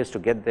 5 years to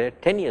get there,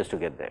 10 years to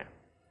get there.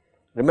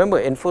 Remember,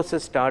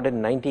 Infosys started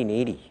in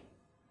 1980.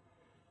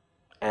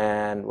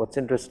 And what's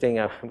interesting,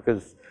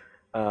 because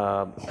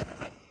Nandan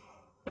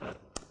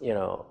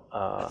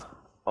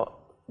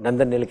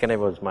Nilekani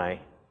was my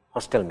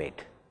hostel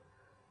mate.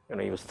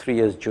 He was 3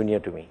 years junior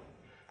to me.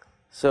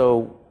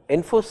 So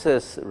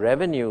Infosys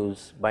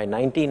revenues by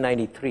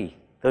 1993,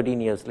 13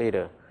 years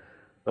later,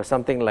 were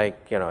something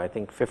like, I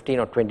think $15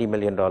 or $20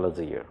 million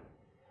a year.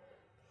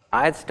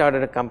 I had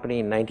started a company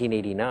in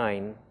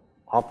 1989,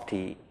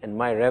 Opti, and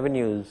my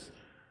revenues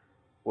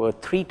were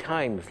 3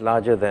 times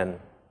larger than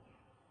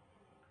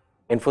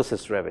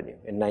Infosys revenue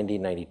in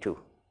 1992.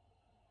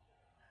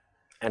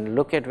 And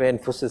look at where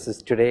Infosys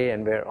is today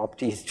and where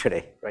Opti is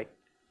today, right?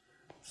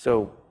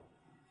 So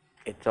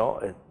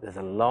there's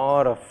a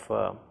lot of,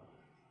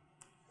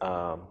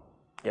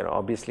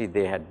 obviously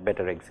they had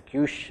better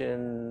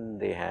execution,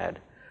 they had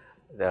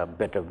the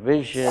better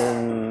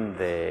vision,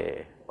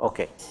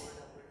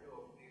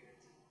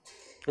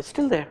 it's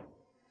still there.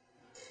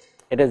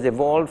 It has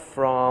evolved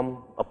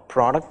from a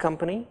product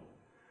company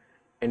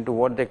into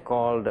what they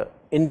called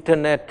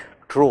internet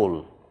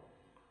troll,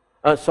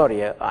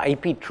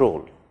 IP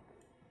troll.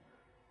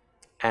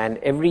 And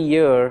every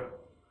year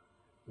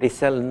they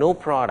sell no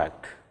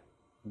product,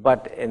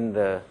 but in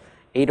the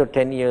 8 or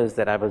 10 years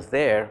that I was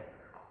there,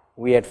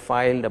 we had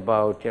filed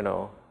about 8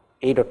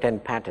 or 10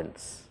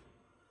 patents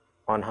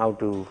on how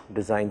to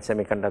design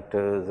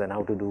semiconductors and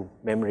how to do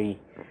memory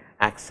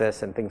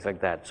access and things like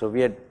that. So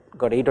we had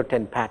got 8 or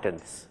 10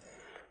 patents.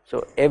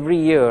 So every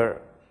year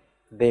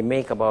they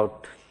make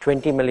about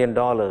 $20 million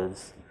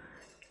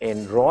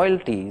in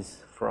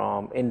royalties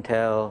from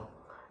Intel,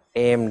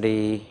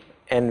 AMD,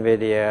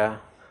 NVIDIA.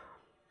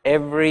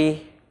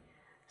 Every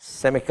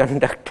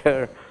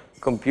semiconductor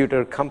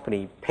computer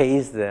company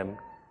pays them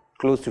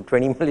close to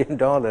 $20 million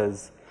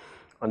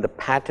on the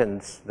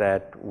patents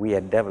that we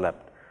had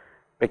developed,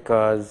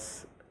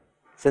 because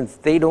since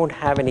they don't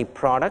have any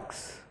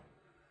products,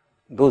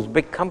 those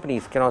big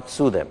companies cannot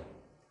sue them.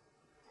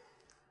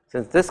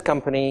 Since this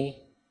company's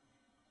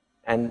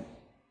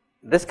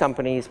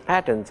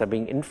patents are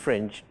being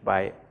infringed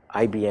by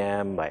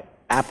IBM, by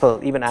Apple,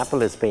 even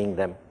Apple is paying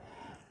them,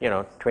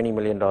 $20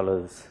 million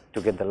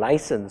to get the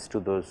license to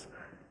those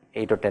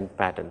 8 or 10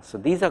 patents. So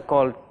these are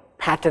called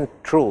patent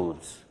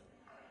trolls.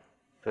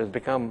 So it's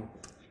become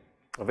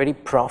a very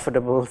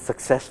profitable,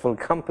 successful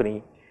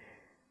company,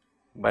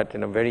 but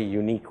in a very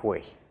unique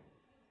way.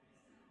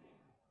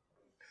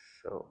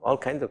 So all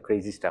kinds of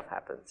crazy stuff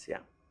happens,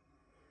 yeah.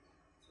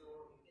 So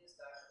you can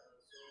start.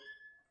 So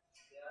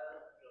they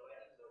are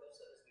providing a lot of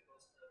service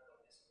because the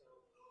company is so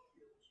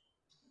huge,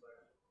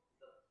 but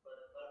the per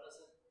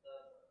person, the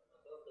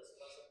number of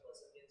customers a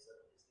person can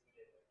serve is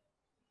limited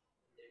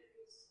in that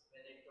case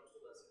when it comes to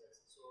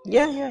consultancy. So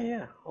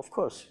Yeah, of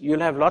course.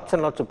 You'll have lots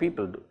and lots of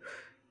people.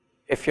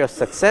 If you're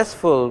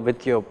successful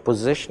with your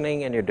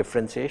positioning and your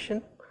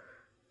differentiation,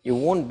 you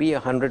won't be a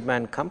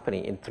 100-man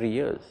company in 3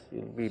 years.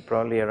 You'll be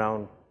probably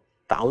around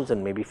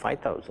 1,000, maybe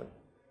 5,000,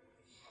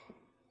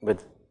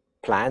 with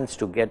plans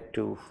to get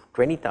to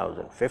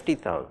 20,000,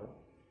 50,000.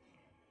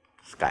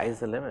 Sky is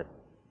the limit.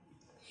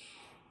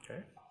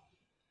 Okay?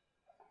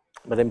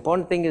 But the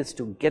important thing is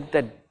to get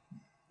that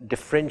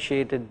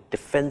differentiated,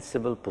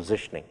 defensible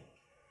positioning.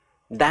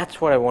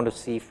 That's what I want to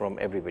see from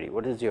everybody.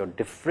 What is your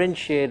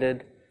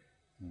differentiated,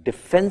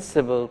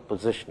 defensible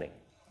positioning?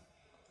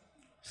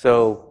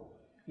 So,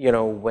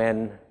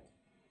 when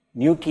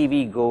New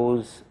TV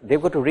goes,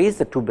 they've got to raise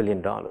the $2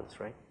 billion,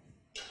 right?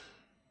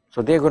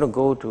 So they're going to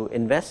go to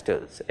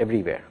investors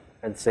everywhere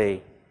and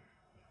say,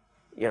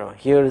 you know,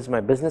 here is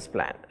my business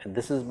plan and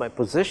this is my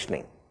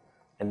positioning.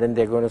 And then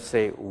they're going to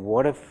say,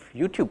 what if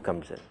YouTube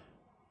comes in?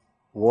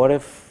 What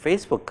if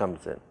Facebook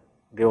comes in?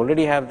 They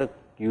already have the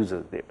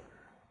users.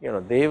 You know,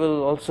 they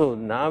will also,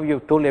 now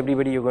you've told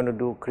everybody you're going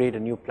to create a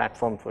new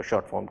platform for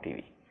short form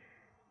TV.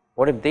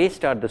 What if they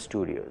start the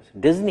studios?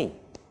 Disney.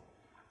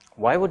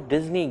 Why would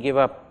Disney give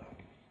up,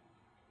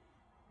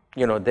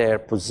 you know, their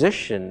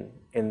position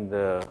in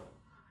the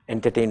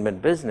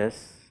entertainment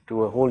business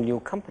to a whole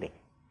new company?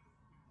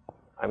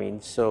 I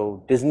mean,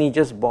 so Disney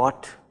just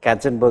bought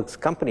Katzenberg's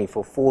company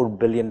for $4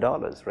 billion,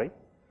 right?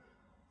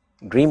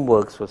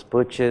 DreamWorks was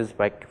purchased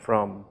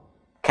from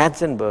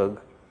Katzenberg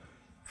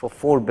for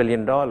 $4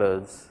 billion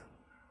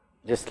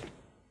just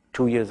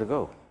 2 years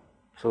ago.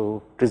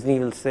 So Disney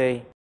will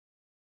say,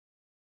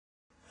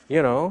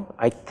 you know,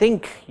 I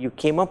think you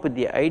came up with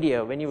the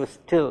idea when you were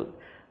still,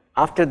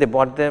 after they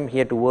bought them, he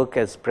had to work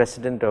as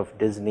president of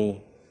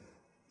Disney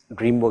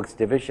DreamWorks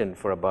division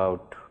for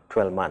about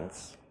 12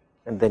 months,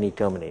 and then he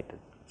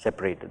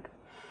separated.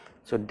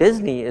 So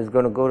Disney is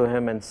going to go to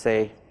him and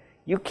say,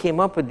 you came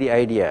up with the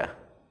idea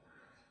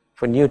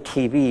for new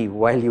TV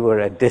while you were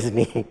at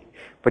Disney,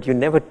 but you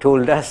never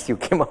told us you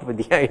came up with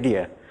the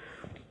idea.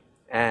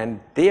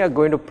 And they are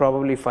going to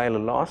probably file a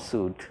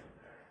lawsuit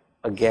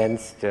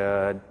against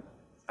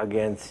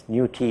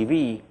New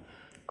TV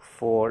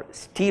for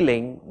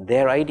stealing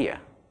their idea,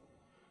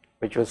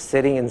 which was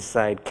sitting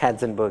inside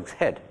Katzenberg's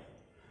head.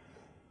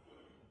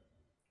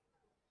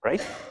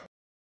 Right?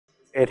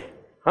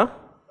 Huh?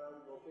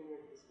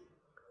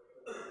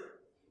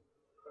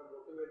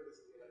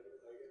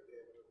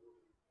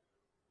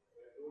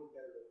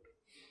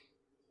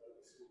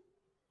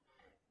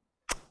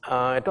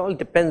 It all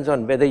depends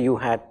on whether you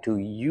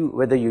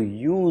whether you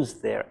use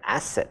their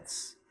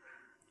assets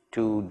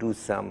to do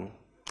some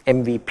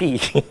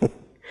MVP.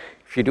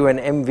 If you do an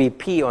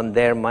MVP on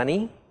their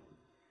money,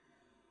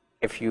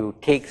 if you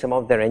take some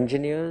of their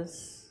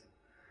engineers,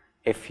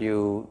 if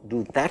you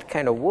do that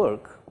kind of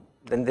work,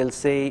 then they'll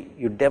say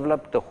you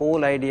developed the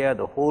whole idea,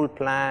 the whole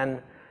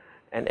plan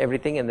and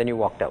everything, and then you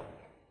walked out.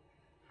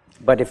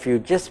 But if you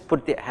just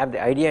have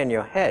the idea in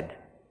your head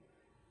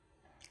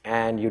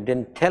and you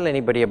didn't tell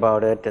anybody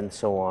about it and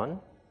so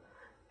on,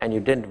 and you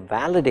didn't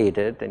validate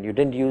it, and you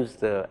didn't use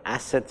the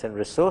assets and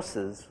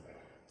resources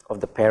of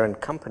the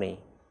parent company,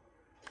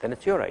 then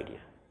it's your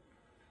idea.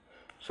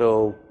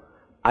 So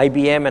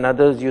IBM and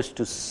others used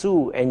to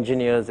sue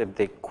engineers if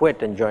they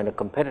quit and joined a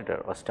competitor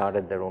or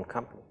started their own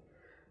company,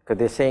 because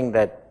they're saying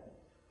that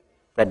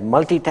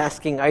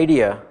multitasking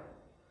idea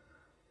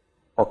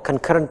or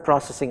concurrent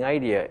processing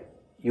idea,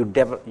 you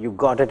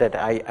got it at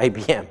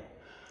IBM.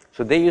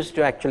 So they used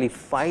to actually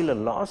file a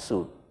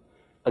lawsuit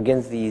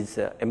against these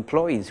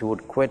employees who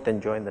would quit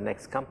and join the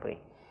next company.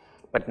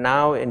 But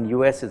now in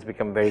US it's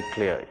become very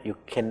clear, you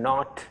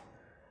cannot,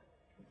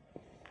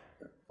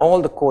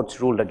 all the courts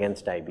ruled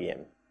against IBM.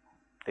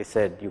 They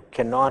said you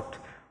cannot,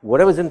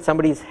 whatever's in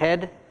somebody's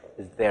head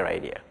is their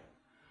idea.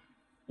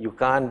 You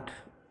can't,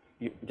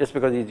 just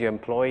because he's your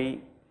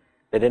employee,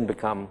 they didn't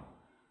become,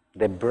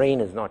 their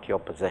brain is not your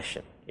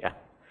possession, yeah.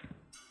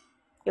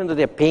 Even though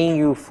they're paying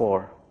you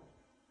for,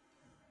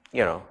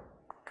 you know,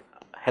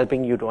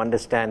 helping you to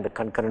understand the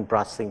concurrent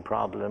processing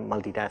problem,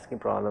 multitasking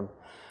problem,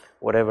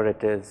 whatever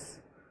it is.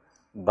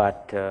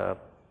 But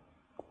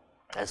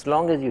as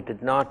long as you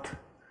did not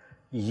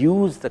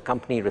use the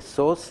company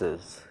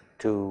resources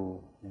to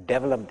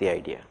develop the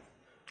idea,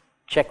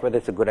 check whether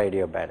it's a good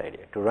idea or bad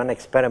idea, to run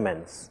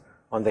experiments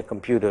on their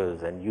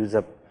computers and use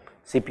up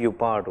CPU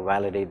power to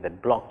validate that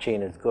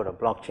blockchain is good or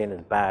blockchain is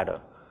bad, or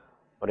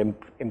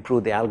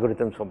improve the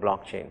algorithms for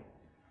blockchain,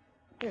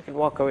 you can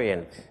walk away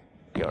and it's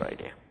your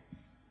idea.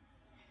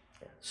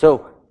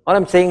 So all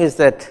I'm saying is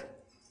that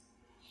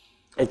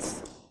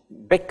it's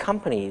big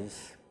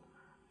companies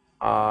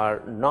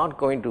are not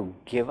going to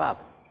give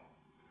up,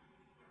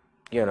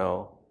 you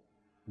know,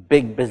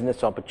 big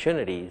business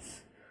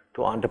opportunities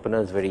to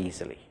entrepreneurs very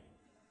easily.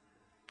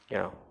 You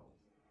know,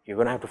 you're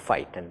going to have to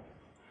fight, and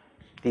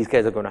these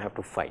guys are going to have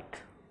to fight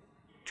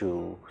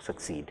to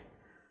succeed.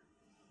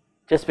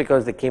 Just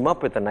because they came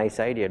up with a nice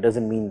idea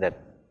doesn't mean that,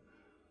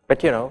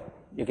 but you know,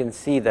 you can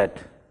see that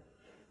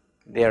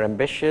they are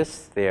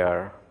ambitious, they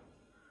are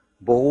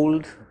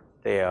bold,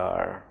 they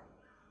are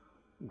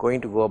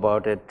going to go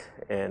about it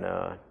in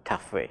a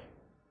tough way.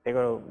 They're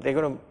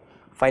going to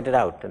fight it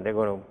out, and they're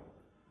going to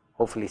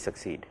hopefully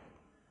succeed.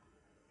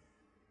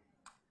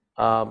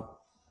 So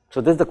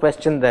this is the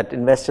question that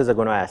investors are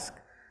going to ask.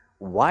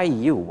 Why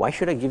you? Why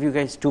should I give you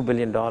guys $2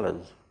 billion?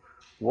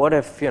 What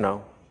if, you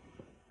know,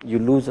 you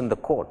lose in the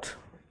court,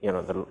 you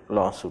know, the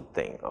lawsuit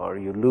thing, or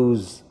you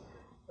lose,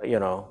 you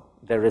know,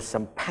 there is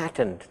some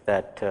patent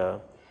that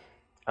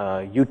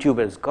YouTube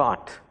has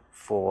got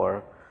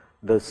for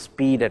the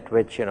speed at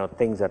which, you know,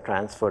 things are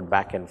transferred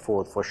back and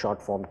forth for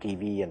short form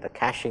TV and the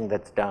caching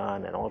that's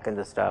done and all kinds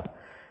of stuff.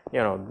 You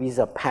know, these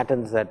are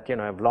patents that, you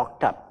know, have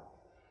locked up.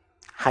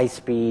 high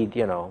speed,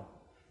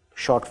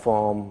 short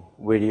form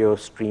video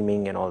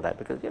streaming and all that,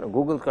 because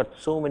Google's got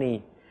so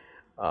many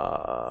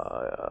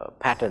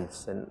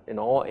patents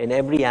in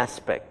every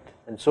aspect,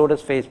 and so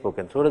does Facebook,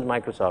 and so does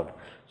Microsoft,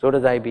 so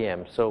does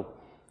IBM. So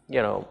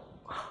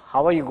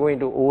how are you going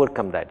to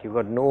overcome that? You've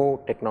got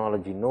no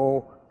technology,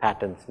 no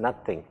patents,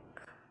 nothing.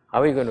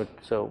 How are you going to,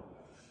 so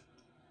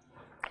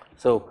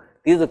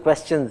these are the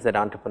questions that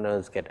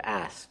entrepreneurs get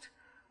asked,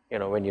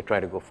 when you try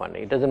to go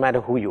funding. It doesn't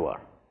matter who you are.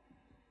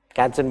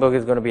 Katzenberg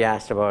is going to be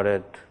asked about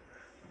it,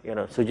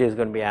 Sujay is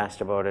going to be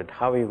asked about it.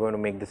 How are you going to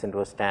make this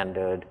into a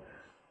standard?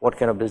 What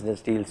kind of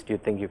business deals do you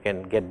think you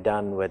can get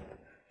done with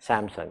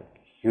Samsung?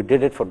 You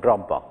did it for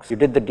Dropbox. You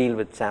did the deal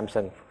with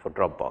Samsung for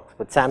Dropbox,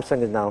 but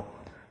Samsung is now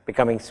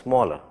becoming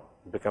smaller.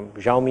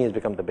 Xiaomi has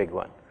become the big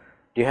one.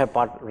 Do you have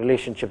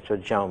relationships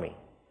with Xiaomi?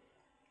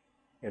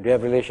 Do you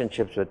have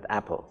relationships with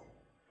Apple?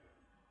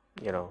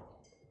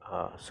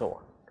 So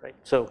on, right?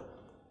 So,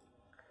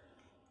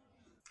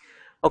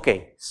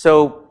 okay,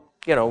 so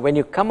when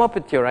you come up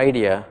with your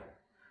idea,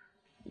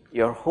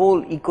 your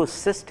whole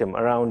ecosystem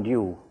around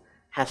you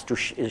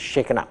is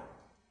shaken up,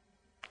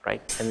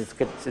 right? And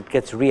it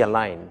gets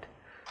realigned.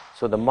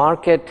 So the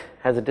market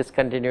has a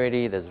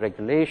discontinuity, there's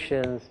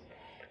regulations,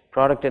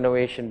 product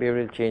innovation,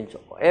 behavioral change,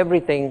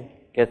 everything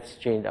gets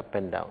changed up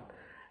and down.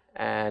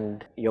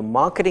 And your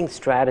marketing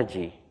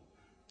strategy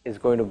is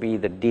going to be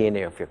the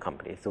DNA of your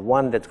company. It's the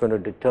one that's going to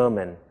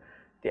determine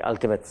the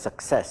ultimate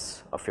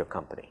success of your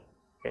company.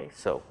 Okay,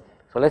 so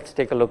let's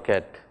take a look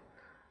at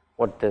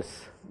what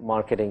this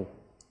marketing,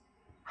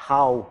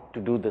 how to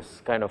do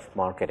this kind of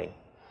marketing.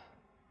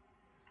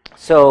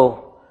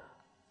 So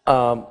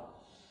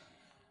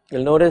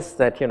you'll notice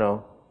that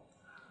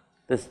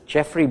this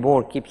Jeffrey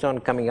Moore keeps on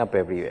coming up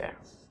everywhere,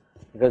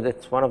 because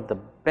it's one of the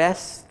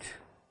best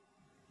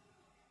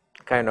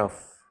kind of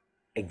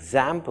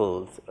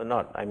examples,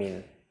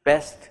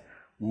 best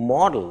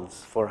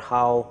models for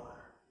how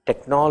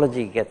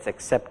technology gets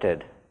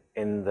accepted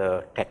in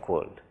the tech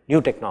world,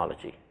 new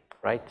technology,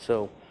 right?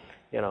 So,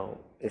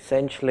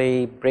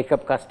 essentially break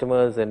up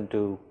customers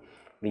into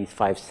these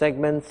 5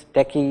 segments: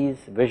 techies,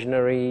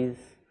 visionaries,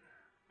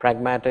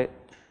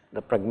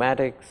 the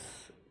pragmatics,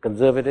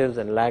 conservatives,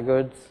 and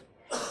laggards.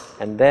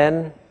 And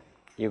then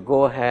you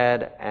go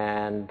ahead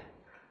and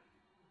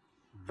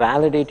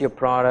validate your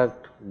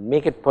product,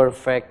 make it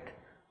perfect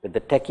with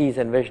the techies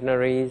and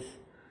visionaries.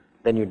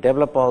 Then you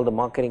develop all the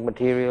marketing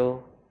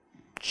material,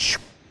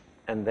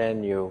 and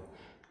then you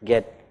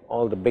get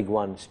all the big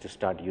ones to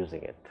start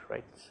using it,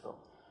 right? So,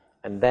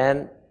 and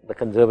then the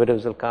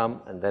conservatives will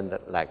come, and then the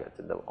laggards.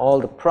 All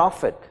the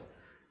profit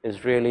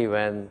is really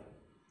when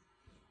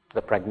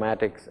the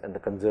pragmatics and the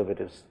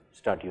conservatives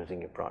start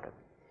using your product.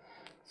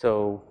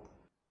 So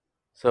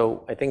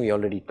I think we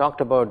already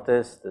talked about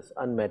this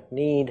unmet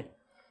need,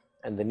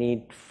 and the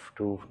need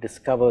to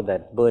discover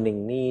that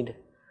burning need,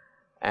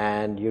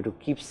 and you have to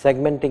keep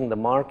segmenting the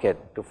market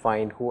to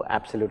find who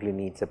absolutely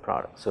needs a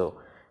product. So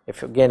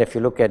if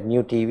you look at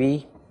new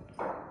TV,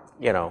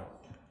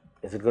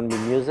 is it going to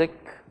be music?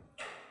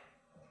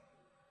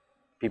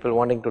 People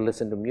wanting to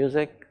listen to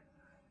music,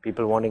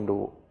 people wanting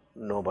to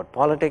know about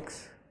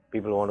politics,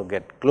 people want to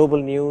get global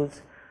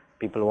news,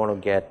 people want to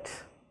get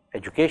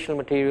educational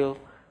material,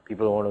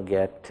 people want to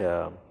get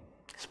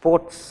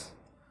sports,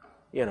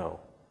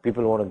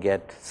 people want to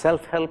get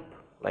self-help,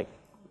 like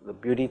the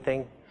beauty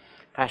thing,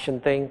 fashion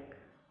thing.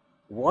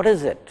 What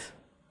is it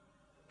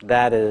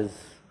that is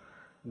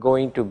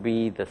going to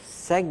be the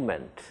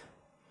segment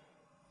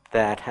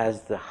that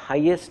has the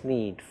highest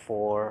need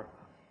for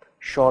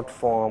short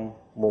form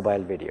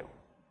mobile video?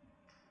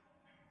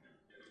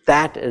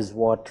 That is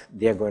what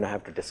they are going to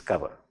have to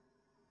discover,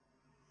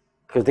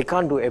 because they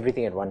can't do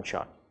everything at one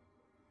shot.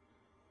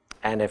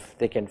 And if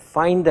they can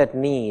find that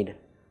need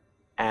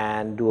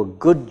and do a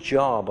good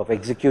job of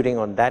executing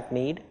on that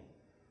need,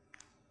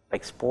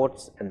 like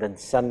sports, and then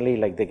suddenly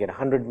like they get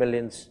 100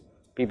 million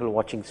people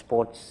watching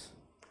sports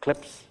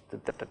clips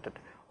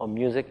or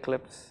music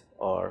clips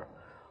or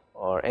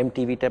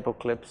MTV type of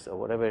clips or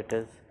whatever it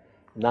is.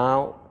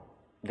 Now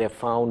they have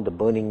found the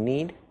burning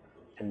need,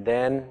 and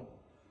then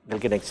they'll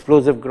get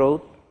explosive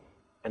growth,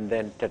 and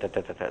then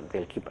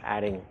they'll keep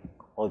adding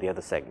all the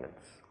other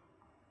segments.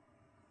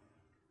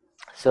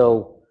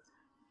 So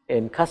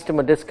in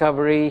customer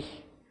discovery,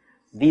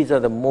 these are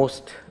the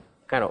most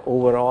kind of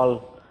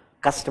overall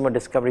customer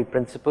discovery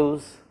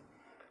principles,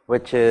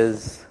 which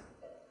is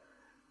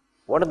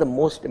what are the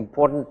most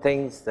important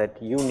things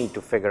that you need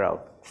to figure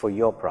out for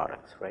your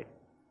products, right?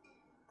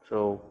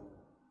 So,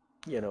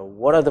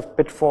 what are the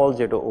pitfalls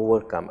you have to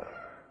overcome?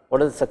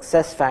 What are the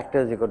success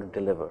factors you're going to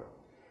deliver?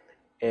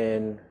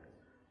 In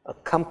a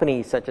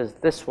company such as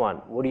this one,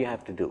 what do you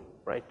have to do,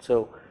 right?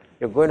 So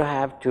you're going to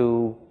have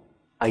to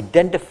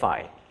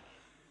identify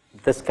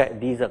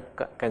these are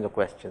kinds of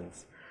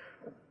questions.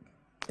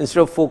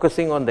 Instead of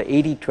focusing on the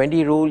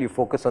 80-20 rule, you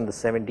focus on the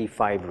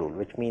 75 rule,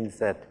 which means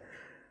that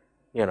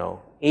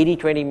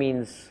 80-20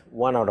 means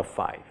 1 out of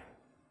 5.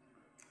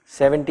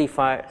 70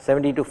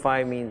 to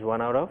 5 means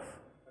 1 out of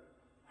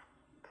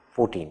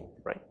 14,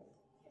 right?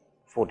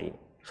 14.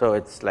 So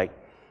it's like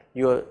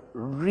you're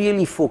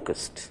really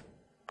focused.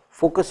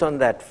 Focus on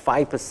that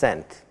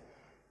 5%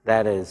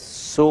 that is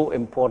so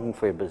important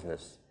for your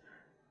business.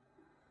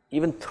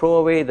 Even throw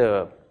away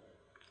the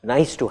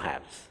nice to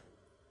haves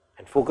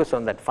and focus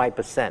on that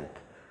 5%,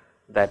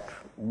 that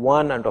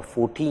 1 out of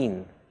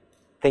 14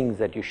 things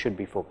that you should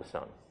be focused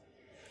on.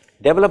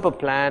 Develop a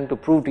plan to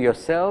prove to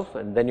yourself,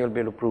 and then you'll be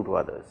able to prove to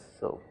others.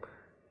 So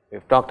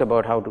we've talked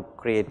about how to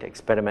create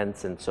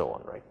experiments and so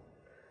on, right?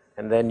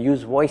 And then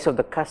use voice of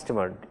the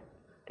customer. Do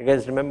you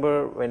guys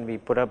remember when we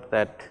put up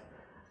that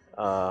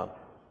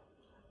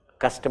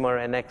customer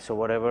NX or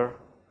whatever,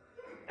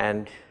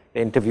 and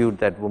they interviewed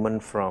that woman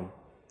from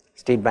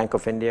State Bank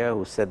of India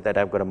who said that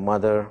I've got a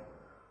mother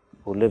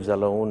who lives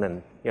alone,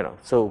 and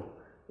so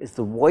it's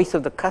the voice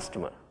of the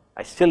customer.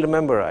 I still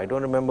remember, I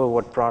don't remember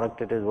what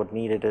product it is, what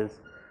need it is.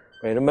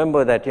 I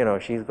remember that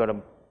she's got a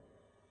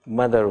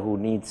mother who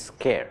needs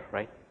care,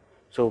 right?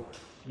 So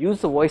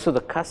use the voice of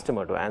the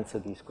customer to answer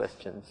these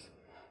questions.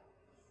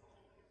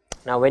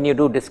 Now when you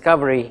do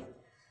discovery,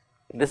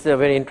 this is a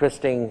very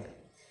interesting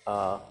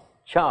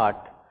chart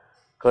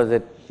because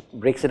it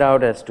breaks it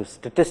out as to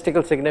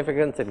statistical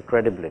significance and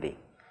credibility.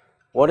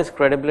 What is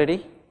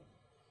credibility?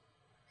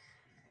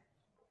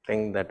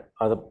 Thing that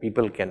other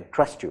people can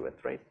trust you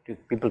with, right?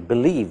 People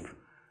believe,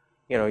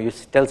 you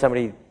tell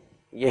somebody,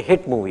 a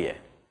hit movie,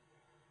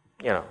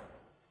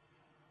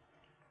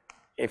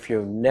 if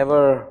you've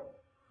never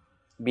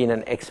been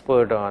an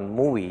expert on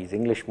movies,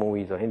 English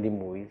movies or Hindi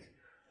movies,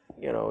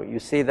 you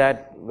say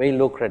that very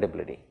low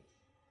credibility.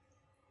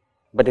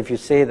 But if you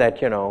say that,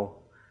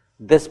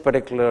 this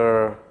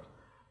particular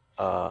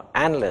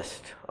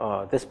analyst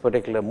or this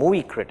particular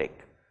movie critic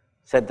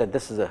said that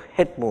this is a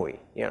hit movie,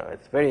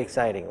 it's very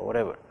exciting or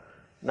whatever,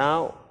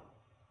 now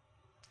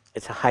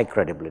it's a high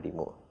credibility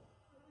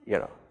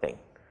thing.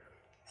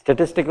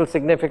 Statistical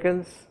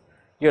significance,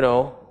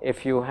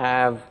 if you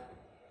have,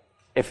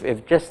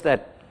 if just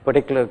that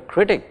particular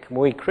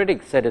movie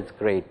critic said it's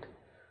great,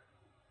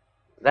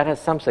 that has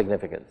some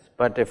significance.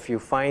 But if you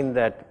find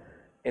that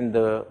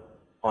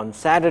on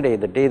Saturday,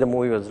 the day the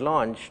movie was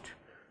launched,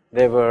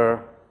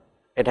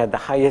 it had the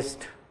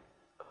highest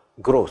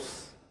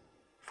gross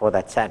for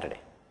that Saturday.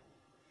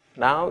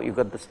 Now you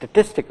got the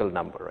statistical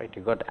number, right?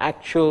 You got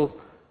actual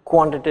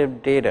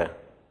quantitative data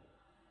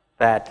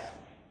that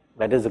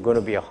is going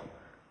to be a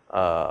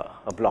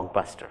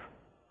blockbuster,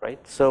 right?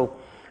 So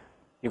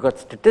you got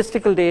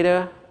statistical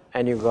data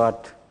and you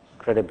got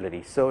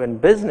credibility. So in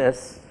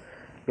business,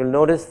 you'll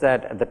notice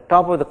that at the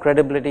top of the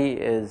credibility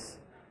is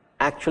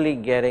actually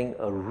getting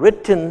a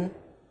written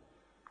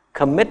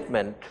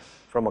commitment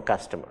from a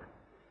customer.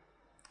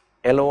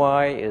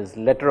 LOI is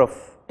letter of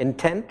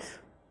intent,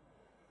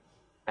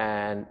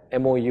 and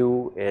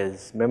MOU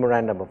is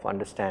memorandum of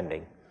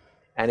understanding.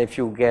 And if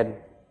you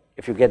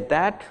get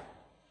that,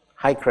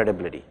 high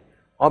credibility.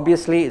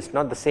 Obviously, it's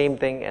not the same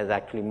thing as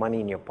actually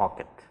money in your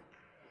pocket.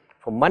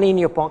 For money in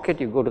your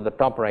pocket, you go to the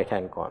top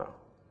right-hand corner,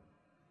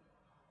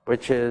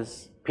 which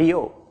is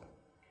PO.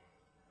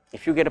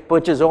 If you get a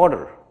purchase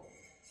order,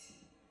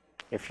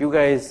 if you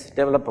guys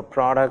develop a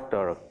product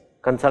or a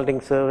consulting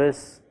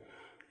service,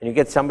 and you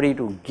get somebody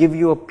to give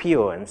you a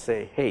PO and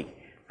say, hey,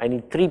 I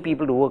need 3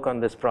 people to work on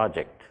this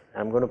project,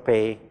 and I'm going to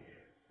pay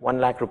 1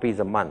 lakh rupees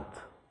a month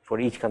for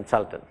each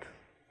consultant.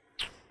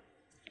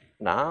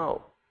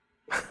 Now,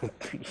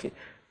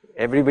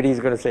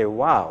 everybody's going to say,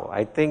 wow,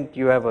 I think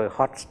you have a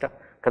hot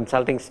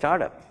consulting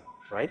startup,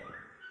 right?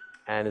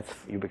 And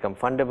you become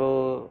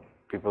fundable,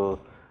 people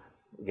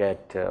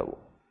get, there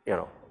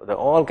are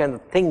all kinds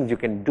of things you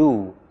can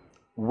do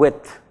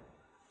with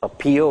a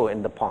PO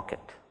in the pocket.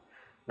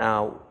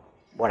 Now,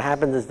 what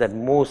happens is that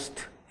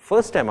most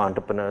first-time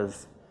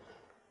entrepreneurs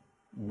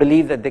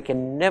believe that they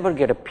can never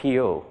get a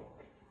PO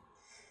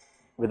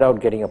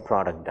without getting a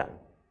product done.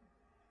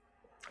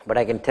 But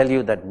I can tell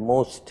you that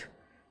most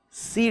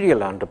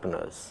serial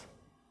entrepreneurs,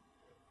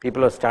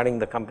 people who are starting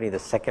the company the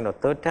second or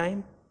third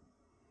time,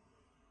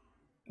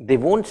 they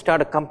won't start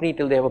a company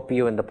till they have a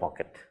PO in the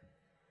pocket.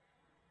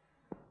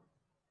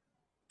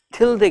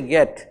 Till they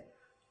get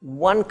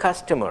one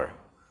customer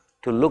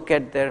to look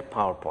at their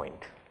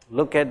PowerPoint,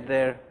 look at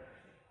their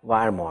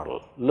wire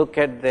model, look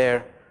at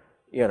their,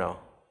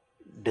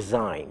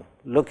 design,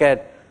 look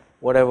at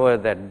whatever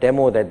that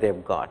demo that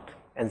they've got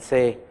and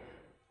say,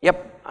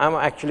 yep, I'm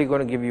actually going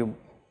to give you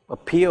a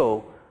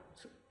PO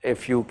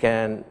if you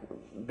can,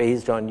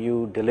 based on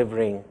you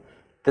delivering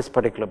this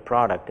particular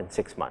product in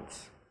 6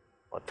 months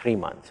or 3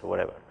 months or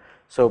whatever.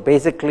 So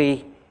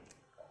basically,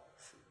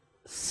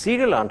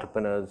 serial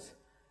entrepreneurs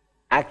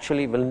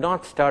actually will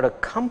not start a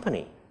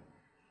company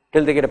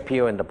till they get a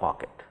PO in the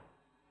pocket.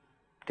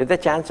 Did the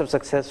chance of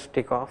success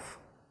take off?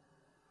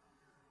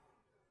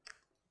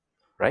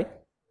 Right?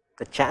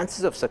 The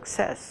chances of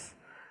success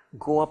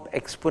go up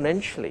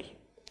exponentially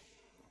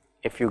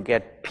if you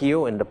get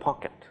PO in the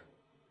pocket.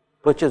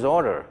 Purchase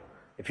order,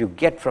 if you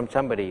get from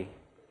somebody,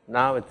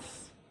 now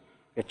it's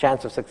your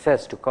chance of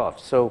success took off.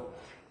 So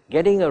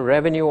getting a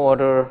revenue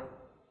order,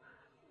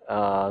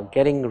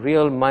 getting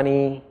real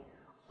money,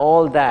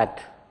 all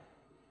that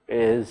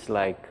is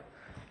like,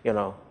 you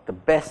know, the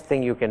best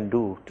thing you can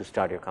do to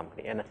start your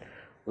company. And a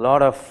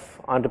lot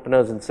of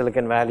entrepreneurs in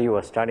Silicon Valley who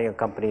are starting a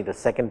company the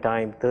second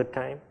time, third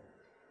time,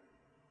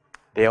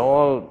 they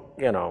all,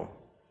 you know,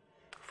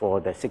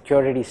 for their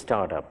security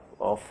startup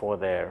or for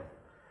their,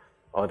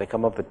 or they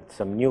come up with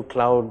some new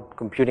cloud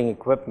computing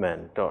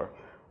equipment or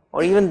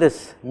even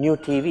this new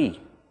TV.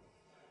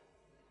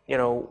 You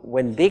know,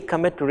 when they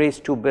commit to raise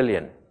 $2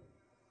 billion,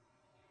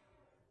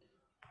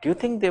 do you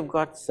think they've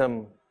got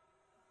some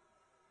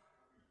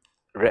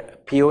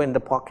PO in the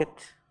pocket?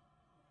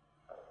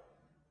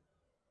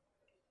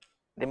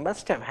 They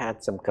must have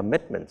had some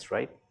commitments,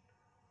 right?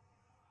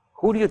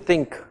 Who do you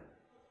think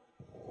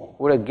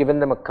would have given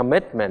them a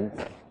commitment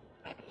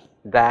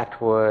that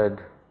would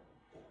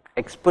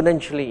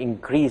exponentially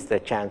increase their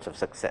chance of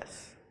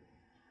success?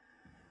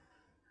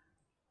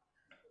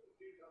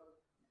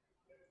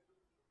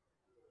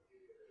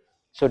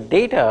 So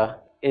data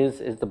is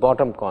the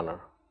bottom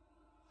corner,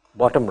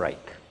 bottom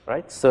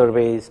right?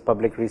 Surveys,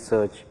 public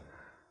research,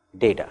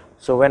 data.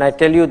 So when I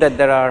tell you that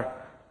there are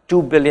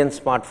 2 billion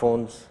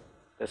smartphones,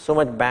 there's so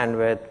much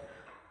bandwidth,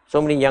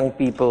 so many young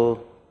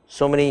people,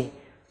 so much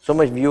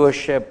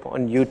viewership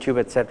on YouTube,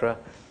 etc.,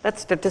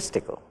 that's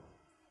statistical.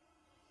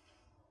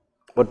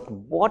 But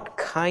what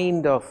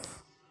kind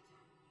of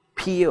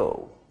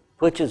PO,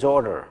 purchase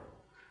order,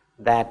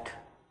 that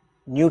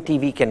new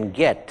TV can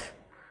get,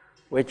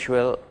 which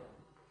will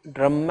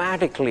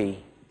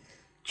dramatically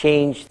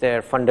change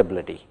their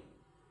fundability?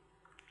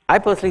 I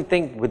personally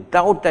think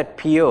without that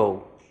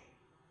PO,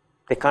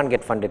 they can't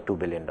get funded $2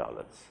 billion.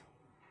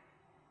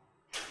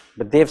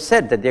 But they've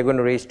said that they're going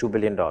to raise $2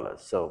 billion,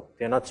 so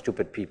they're not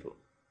stupid people.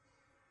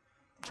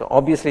 So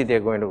obviously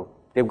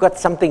they've got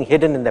something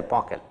hidden in their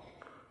pocket.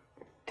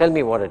 Tell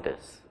me what it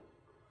is.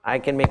 I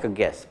can make a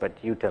guess, but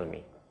you tell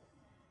me.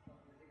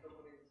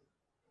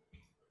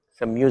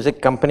 Some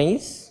music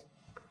companies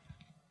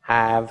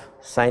have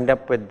signed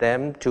up with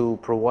them to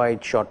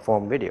provide short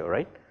form video,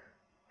 right?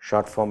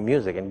 Short form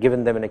music, and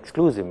given them an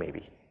exclusive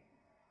maybe.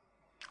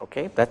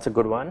 Okay, that's a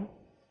good one.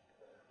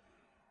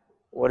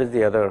 What is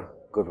the other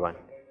good one?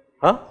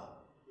 Huh?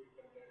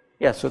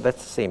 Yeah, so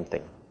that's the same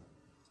thing.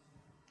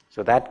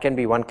 So that can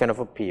be one kind of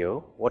a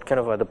PO. What kind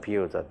of other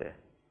POs are there?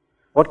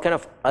 What kind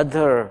of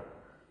other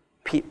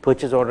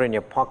purchase order in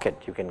your pocket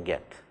you can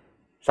get?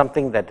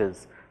 Something that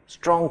is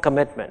strong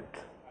commitment.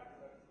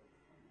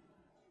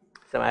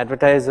 Some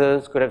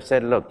advertisers could have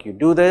said, look, you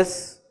do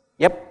this,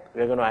 yep,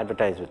 we're going to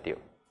advertise with you.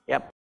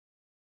 Yep,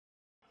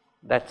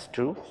 that's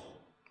true.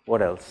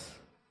 What else?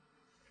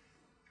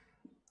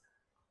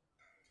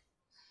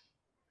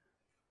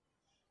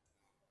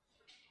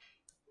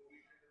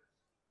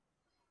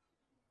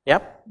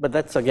 Yep, but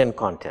that's again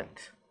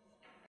content.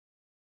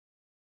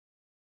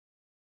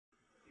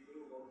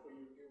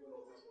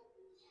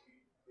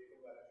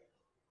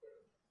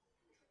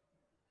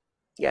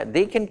 Yeah,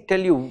 they can tell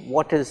you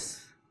what is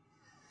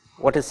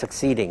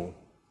succeeding,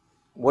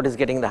 what is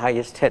getting the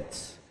highest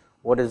hits,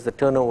 what is the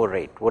turnover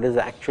rate, what is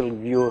the actual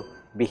viewer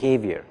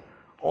behavior.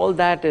 All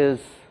that is,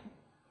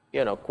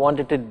 you know,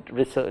 quantitative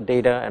research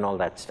data and all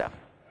that stuff.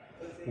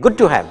 Good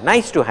to have,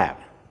 nice to have,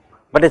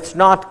 but it's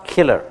not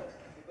killer.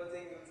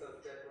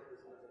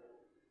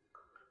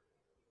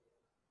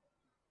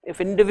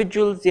 If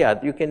individuals, yeah,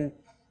 you can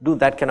do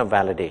that kind of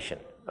validation.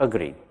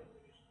 Agreed.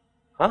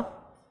 Huh?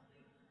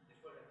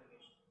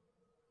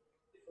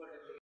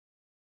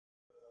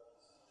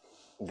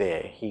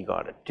 There, he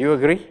got it. Do you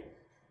agree?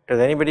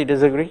 Does anybody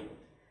disagree?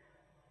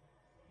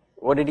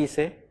 What did he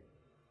say?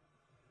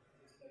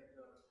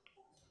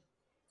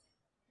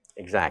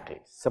 Exactly.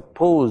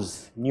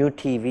 Suppose New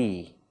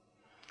TV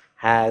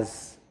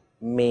has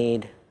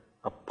made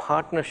a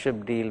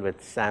partnership deal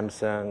with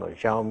Samsung or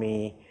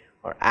Xiaomi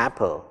or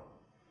Apple,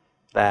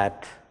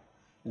 that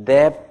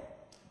their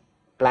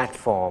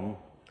platform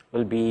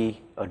will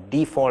be a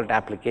default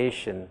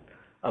application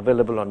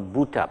available on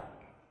boot up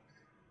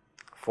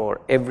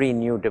for every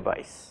new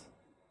device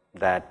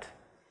that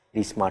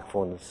these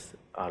smartphones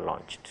are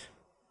launched.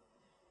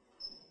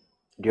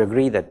 Do you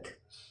agree that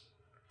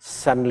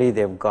suddenly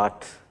they've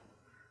got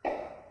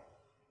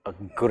a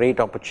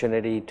great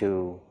opportunity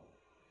to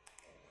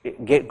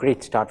get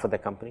great start for their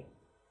company,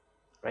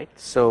 right?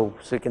 So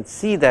you can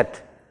see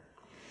that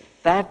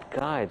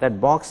guy,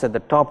 that box at the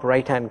top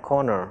right hand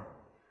corner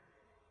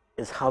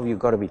is how you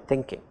got to be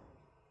thinking.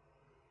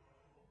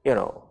 You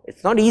know,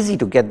 it's not easy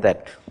to get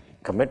that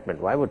commitment.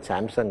 Why would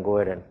Samsung go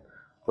ahead and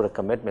put a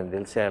commitment?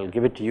 They'll say, I'll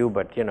give it to you,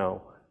 but you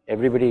know,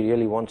 everybody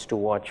really wants to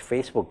watch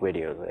Facebook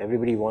videos.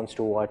 Everybody wants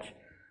to watch,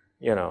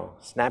 you know,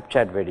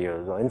 Snapchat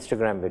videos or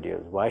Instagram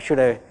videos. Why should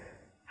I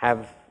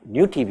have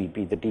New TV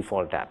be the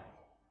default app?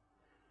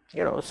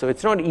 You know, so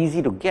it's not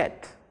easy to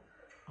get,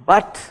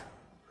 but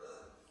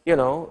you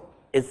know,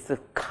 it's the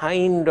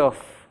kind of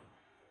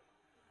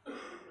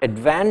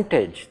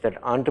advantage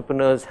that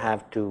entrepreneurs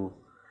have to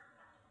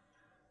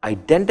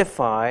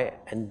identify,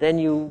 and then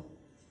you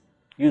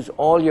use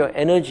all your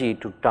energy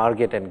to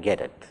target and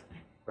get it,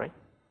 right?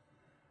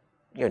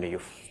 You know, you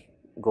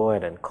go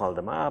ahead and call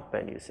them up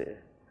and you say,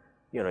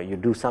 you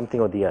do something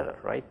or the other,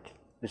 right?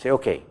 You say,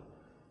 okay,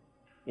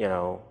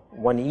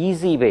 one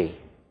easy way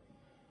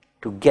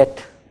to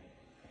get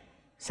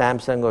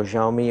Samsung or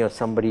Xiaomi or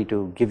somebody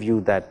to give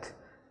you that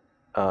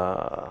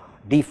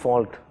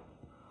default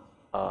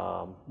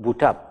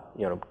boot up,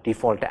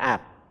 default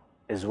app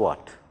is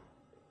what?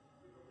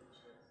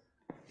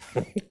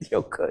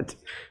 You're good.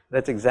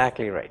 That's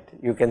exactly right.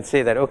 You can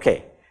say that,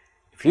 okay,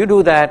 if you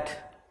do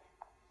that,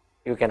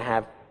 you can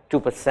have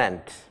 2%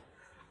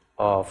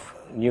 of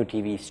new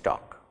TV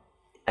stock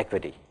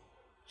equity.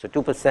 So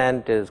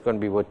 2% is going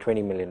to be worth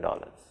 $20 million.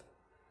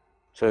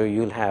 So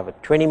you'll have a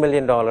 $20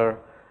 million,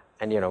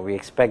 and we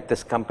expect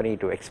this company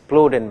to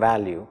explode in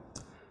value.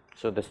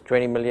 So this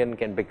 20 million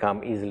can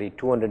become easily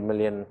 200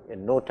 million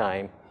in no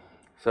time.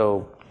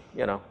 So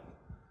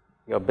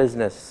your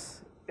business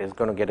is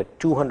going to get a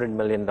 $200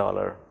 million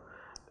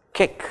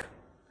kick,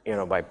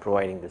 by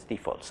providing this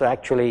default. So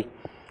actually,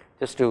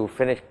 just to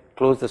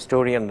close the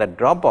story on that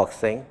Dropbox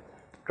thing,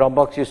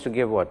 Dropbox used to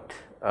give what,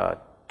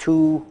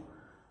 2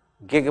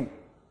 gigabytes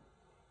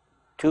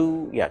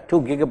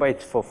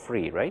for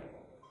free, right?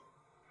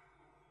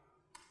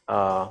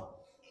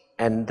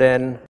 And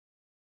then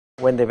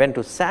when they went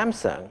to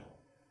Samsung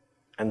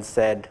and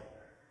said,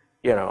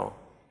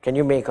 can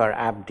you make our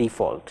app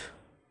default?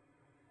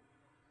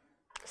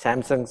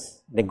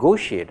 Samsung's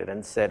negotiated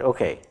and said,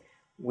 okay,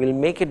 we'll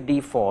make it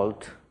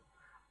default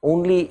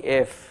only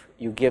if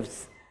you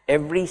give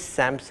every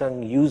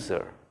Samsung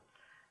user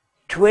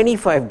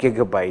 25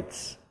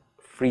 gigabytes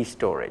free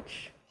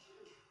storage.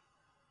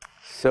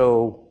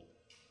 So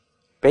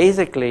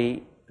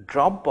basically,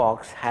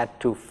 Dropbox had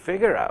to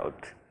figure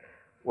out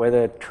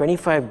whether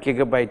 25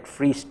 gigabyte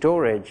free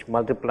storage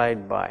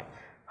multiplied by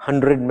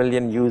 100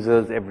 million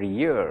users every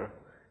year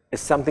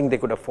is something they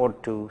could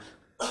afford to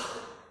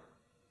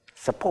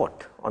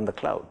support on the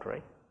cloud,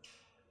 right?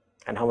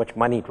 And how much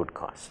money it would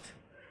cost.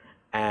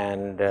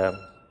 And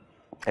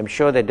I'm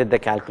sure they did the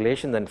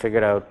calculations and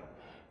figured out,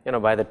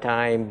 by the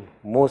time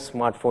most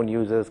smartphone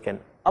users can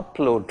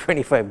upload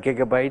 25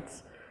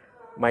 gigabytes,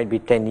 might be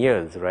 10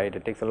 years, right?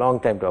 It takes a long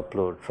time to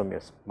upload from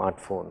your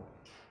smartphone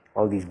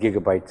all these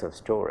gigabytes of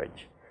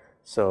storage.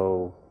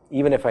 So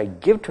even if I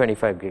give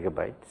 25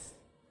 gigabytes,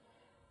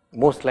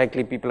 most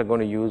likely people are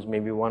going to use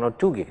maybe 1 or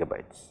 2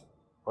 gigabytes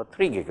or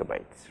 3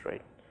 gigabytes,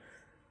 right?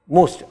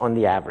 Most on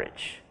the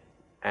average.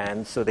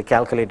 And so they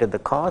calculated the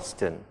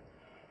cost, and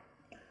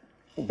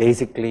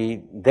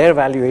basically their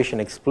valuation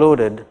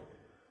exploded,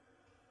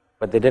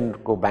 but they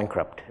didn't go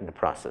bankrupt in the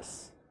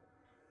process.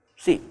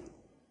 See,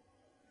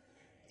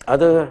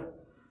 other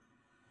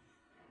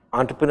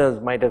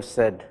entrepreneurs might have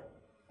said,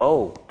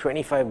 oh,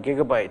 25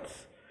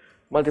 gigabytes,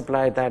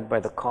 multiply that by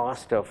the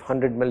cost of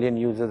 100 million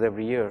users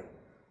every year.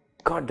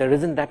 God, there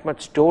isn't that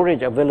much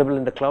storage available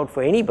in the cloud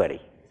for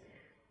anybody.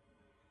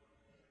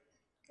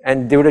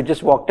 And they would have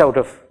just walked out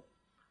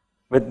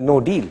with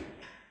no deal.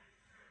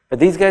 But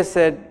these guys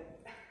said,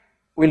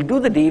 we'll do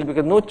the deal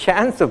because no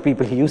chance of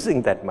people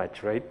using that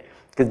much, right?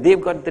 Because they've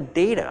got the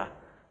data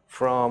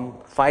from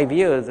 5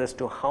 years as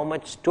to how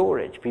much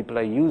storage people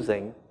are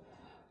using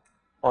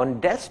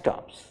on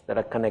desktops that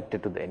are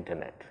connected to the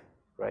internet,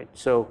 right?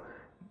 So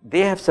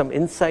they have some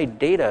inside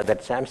data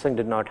that Samsung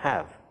did not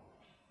have.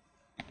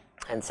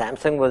 And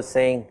Samsung was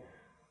saying,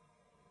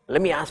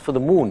 let me ask for the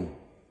moon.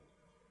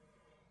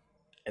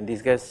 And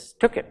these guys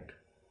took it.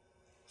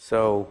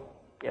 So,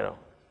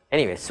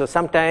 anyway, so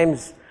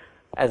sometimes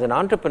as an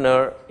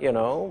entrepreneur,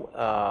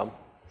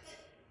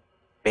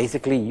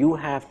 basically you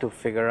have to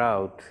figure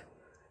out,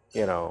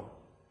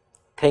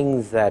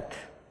 things that,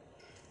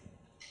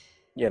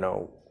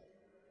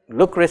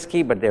 look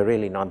risky, but they're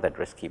really not that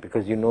risky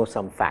because you know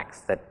some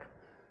facts that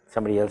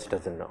somebody else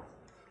doesn't know.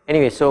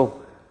 Anyway,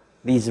 so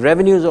these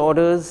revenues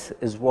orders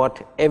is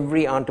what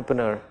every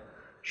entrepreneur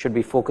should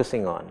be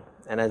focusing on.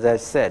 And as I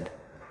said,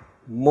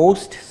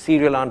 most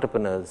serial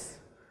entrepreneurs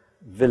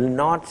will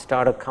not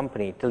start a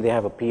company till they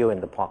have a PO in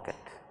the pocket,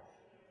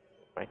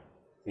 right?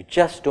 You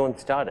just don't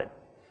start it.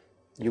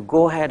 You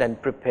go ahead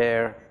and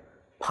prepare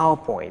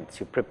PowerPoints,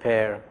 you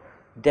prepare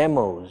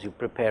demos, you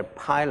prepare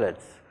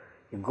pilots,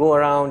 you go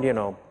around,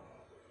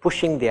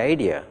 pushing the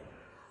idea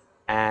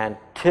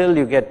until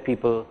you get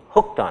people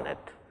hooked on it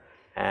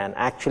and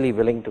actually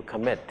willing to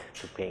commit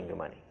to paying the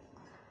money.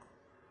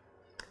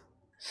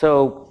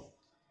 So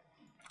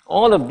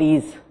all of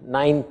these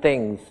 9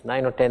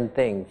 or 10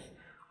 things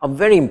are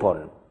very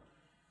important.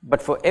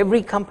 But for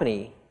every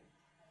company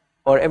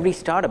or every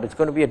startup, it's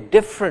going to be a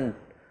different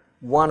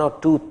 1 or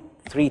 2,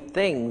 3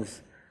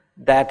 things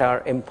that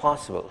are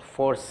impossible.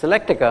 For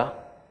Selectica,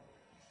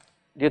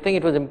 do you think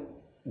it was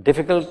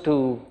difficult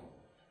to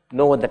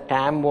know what the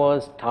TAM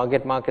was,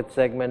 target market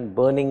segment,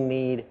 burning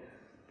need?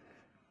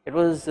 It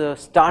was a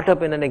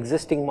startup in an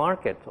existing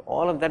market.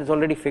 All of that is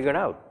already figured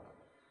out.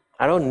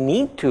 I don't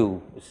need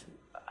to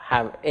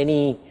have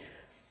any,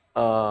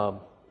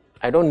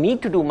 I don't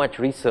need to do much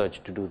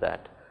research to do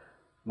that.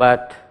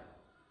 But,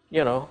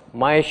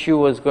 my issue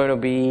was going to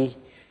be,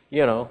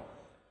 will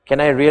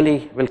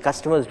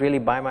customers really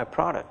buy my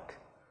product?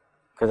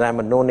 Because I'm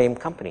a no-name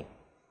company.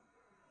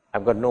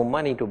 I've got no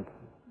money to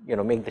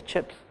make the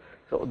chips.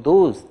 So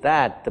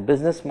the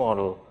business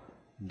model,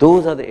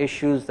 those are the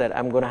issues that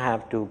I'm going to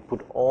have to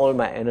put all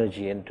my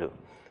energy into.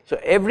 So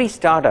every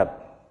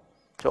startup,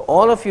 so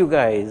all of you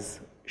guys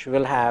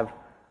will have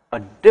a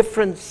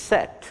different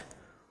set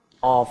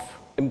of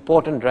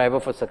important driver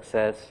for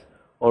success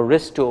or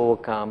risk to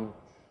overcome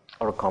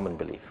or a common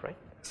belief, right?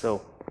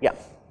 So, yeah.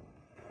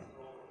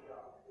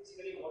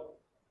 Basically, what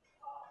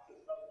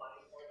from my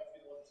point of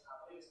view, what's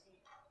happening is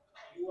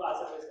you as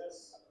a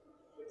business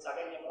with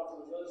certain number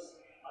of users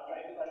are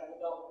trying to connect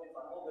with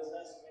one more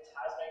business which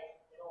has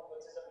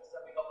which is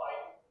a bigger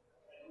pie,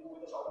 and you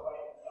with a shorter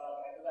pie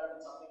trying to connect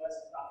with something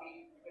else.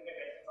 Taki you can get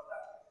benefit from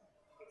that.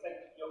 It's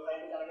like you're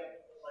trying to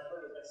connect with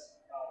multiple business.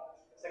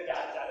 It's like a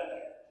channel,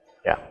 right?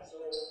 Yeah. So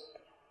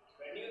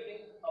when do you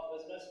think a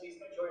business is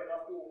mature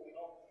enough to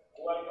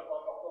go and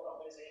talk to a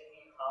company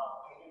saying,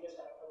 I can just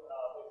connect with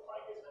my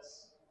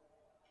business,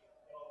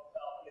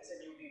 let's say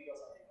new TV or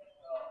something.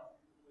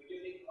 When do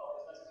you think a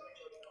business is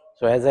mature enough?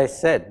 So as I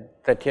said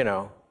that,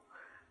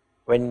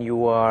 when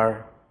you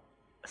are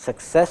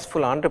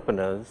successful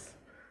entrepreneurs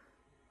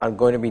are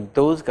going to be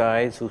those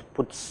guys who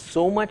put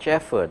so much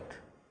effort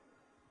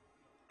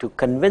to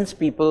convince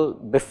people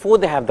before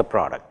they have the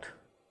product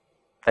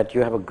that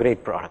you have a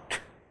great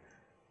product.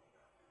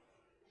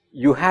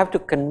 You have to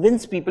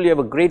convince people you have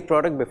a great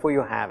product before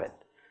you have it.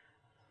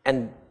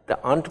 And the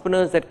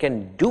entrepreneurs that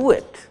can do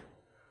it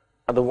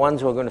are the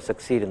ones who are going to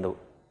succeed in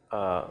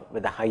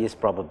with the highest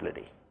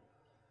probability.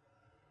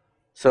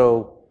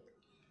 So,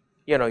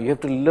 you have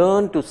to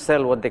learn to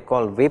sell what they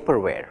call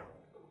vaporware.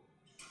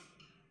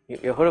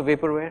 You heard of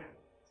vaporware?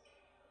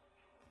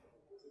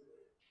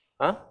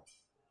 Huh?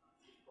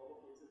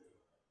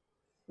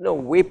 No,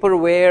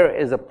 vaporware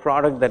is a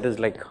product that is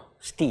like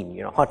steam,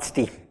 hot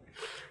steam.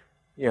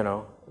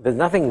 There's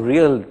nothing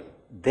real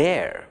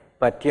there,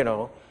 but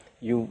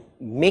you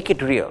make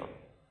it real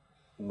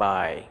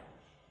by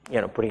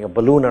putting a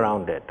balloon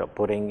around it or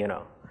putting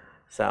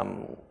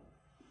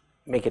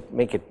make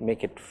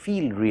it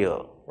feel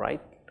real,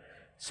 right?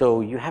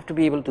 So you have to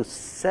be able to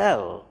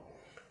sell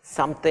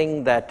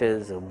something that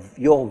is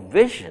your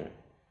vision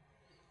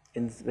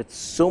with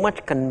so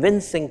much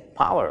convincing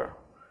power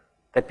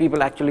that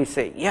people actually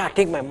say, yeah,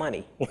 take my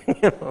money,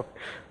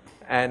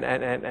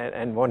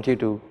 and want you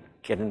to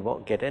get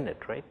in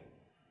it, right?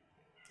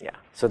 Yeah.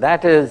 So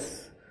that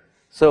is,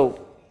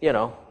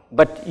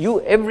 but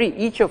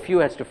each of you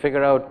has to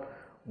figure out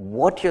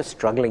what you're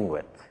struggling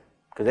with,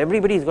 because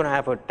everybody is going to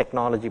have a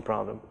technology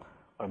problem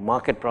or a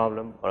market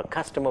problem or a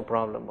customer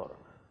problem, or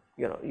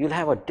you'll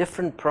have a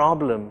different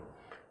problem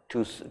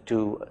to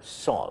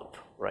solve,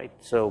 right?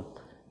 So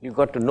you've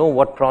got to know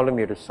what problem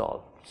you have to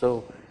solve.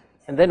 So,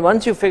 and then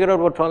once you figure out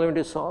what problem you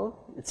have to solve,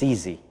 it's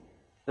easy.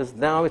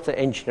 Now it's an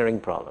engineering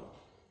problem.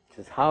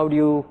 It's how do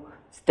you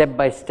step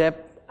by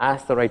step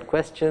ask the right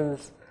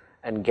questions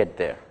and get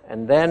there.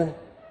 And then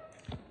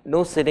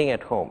no sitting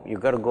at home.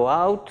 You've got to go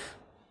out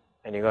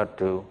and you got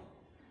to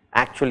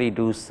actually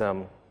do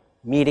some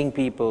meeting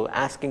people,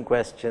 asking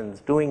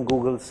questions, doing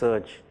Google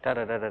search,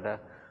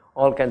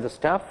 all kinds of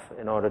stuff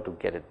in order to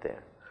get it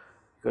there.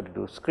 You've got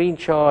to do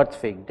screenshots,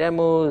 fake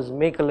demos,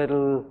 make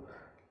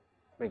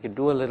it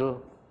do a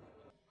little.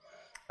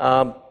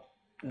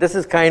 This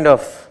is kind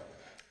of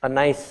a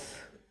nice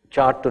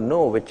chart to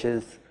know, which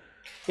is,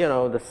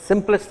 the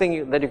simplest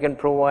thing that you can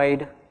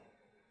provide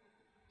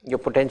your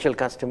potential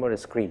customer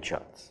is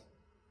screenshots,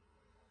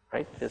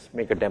 right? Just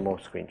make a demo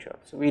screenshot.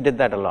 So we did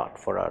that a lot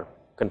for our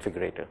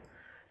configurator.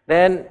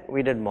 Then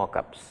we did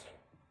mock-ups.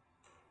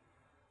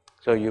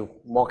 So you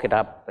mock it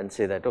up and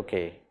say that,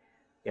 okay,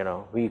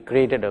 we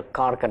created a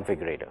car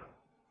configurator.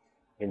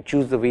 You can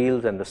choose the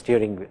wheels and the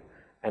steering wheel,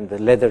 and the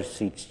leather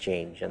seats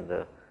change, and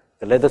the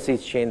leather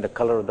seats change, the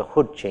color of the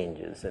hood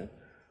changes, and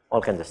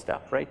all kinds of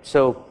stuff, right?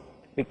 So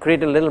we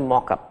create a little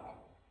mock-up.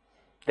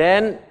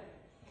 Then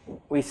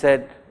we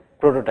said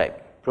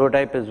prototype.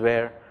 Prototype is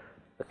where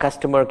the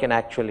customer can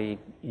actually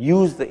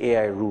use the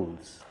AI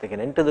rules. They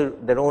can enter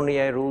their own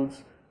AI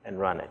rules and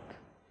run it.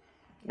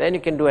 Then you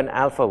can do an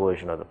alpha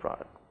version of the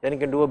product. Then you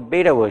can do a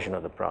beta version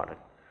of the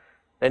product.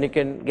 Then you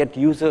can get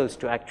users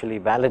to actually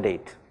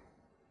validate.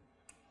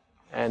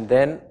 And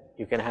then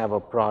you can have a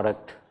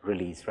product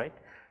release, right?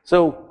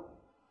 So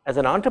as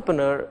an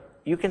entrepreneur,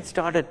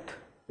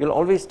 you'll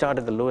always start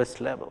at the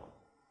lowest level.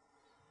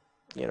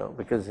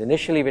 Because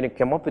initially when you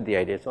come up with the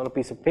idea, it's on a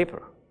piece of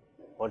paper,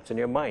 what's in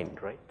your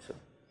mind, right? So,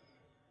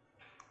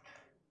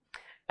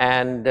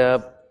 and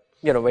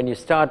when you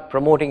start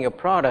promoting your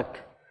product,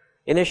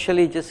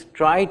 initially just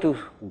try to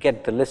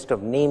get the list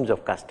of names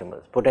of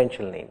customers,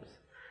 potential names.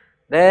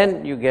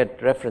 Then you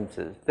get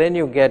references. Then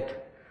you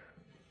get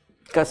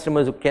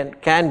customers who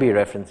can be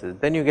references.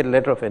 Then you get a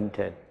letter of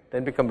intent.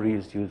 Then become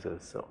real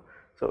users.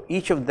 So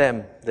each of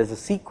them, there's a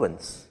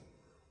sequence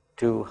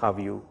to how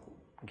you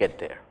get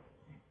there.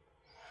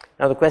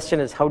 Now the question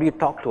is, how do you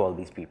talk to all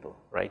these people,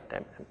 right?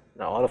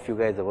 Now all of you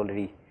guys have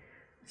already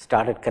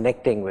started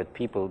connecting with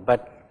people,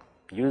 but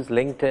use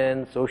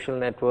LinkedIn, social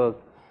network.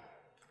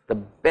 The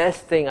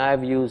best thing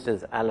I've used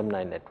is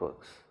alumni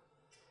networks.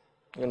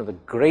 The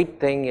great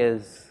thing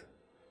is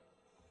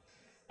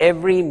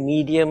every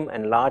medium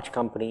and large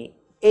company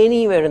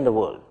anywhere in the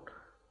world,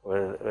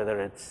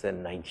 whether it's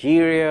in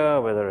Nigeria,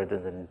 whether it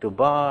is in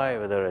Dubai,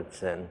 whether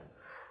it's in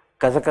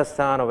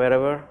Kazakhstan or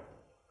wherever,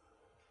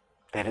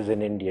 there is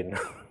an Indian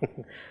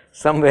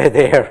somewhere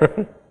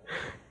there.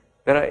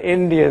 There are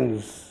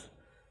Indians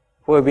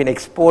who have been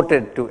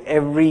exported to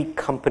every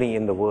company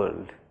in the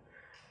world.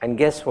 And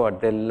guess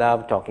what? They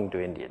love talking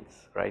to Indians,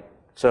 right?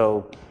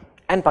 So,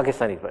 and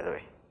Pakistanis, by the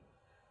way.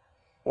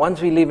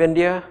 Once we leave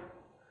India,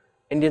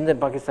 Indians and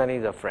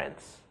Pakistanis are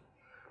friends.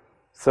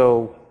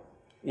 So,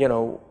 you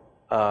know,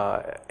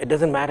 it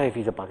doesn't matter if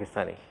he's a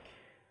Pakistani,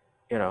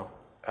 you know.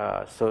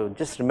 So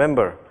just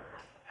remember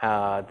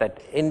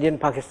that Indian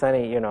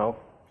Pakistani, you know,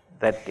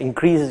 that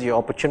increases your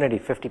opportunity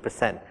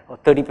 50% or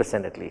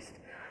 30% at least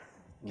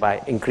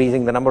by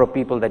increasing the number of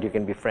people that you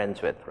can be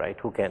friends with, right,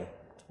 who can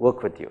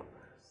work with you.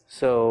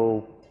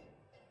 So,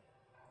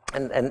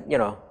 and you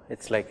know,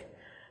 it's like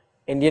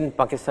Indian,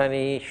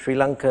 Pakistani, Sri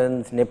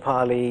Lankans,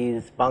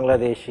 Nepalis,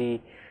 Bangladeshi,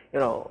 you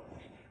know,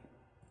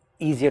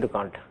 easier to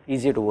contact,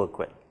 easier to work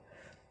with.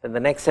 Then the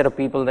next set of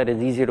people that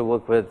is easier to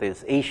work with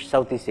is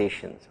Southeast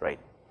Asians, right?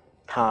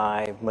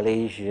 Thai,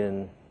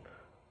 Malaysian,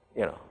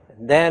 you know,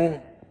 and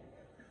then,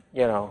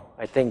 you know,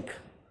 I think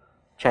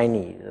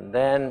Chinese, and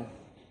then,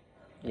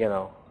 you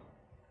know,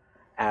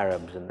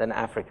 Arabs, and then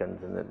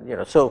Africans, and then, you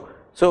know,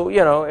 so,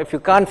 you know, if you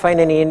can't find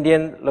any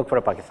Indian, look for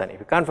a Pakistani. If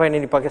you can't find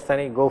any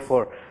Pakistani, go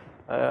for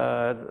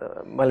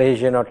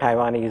Malaysian or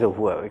Taiwanese or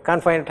whoever. If you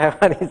can't find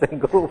Taiwanese, then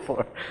go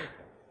for.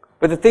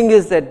 But the thing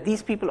is that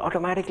these people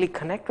automatically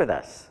connect with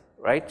us,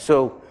 right?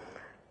 So,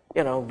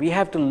 you know, we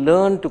have to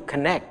learn to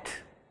connect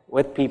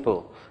with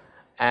people.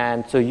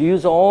 And so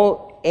use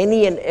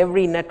any and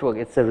every network.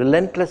 It's a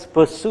relentless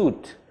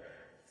pursuit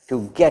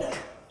to get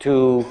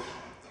to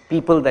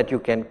people that you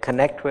can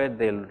connect with.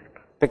 They'll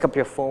pick up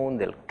your phone,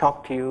 they'll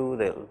talk to you,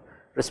 they'll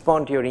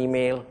respond to your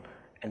email,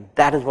 and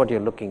that is what you're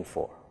looking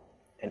for.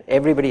 And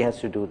everybody has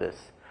to do this.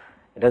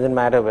 It doesn't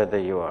matter whether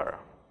you are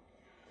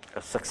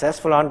a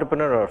successful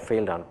entrepreneur or a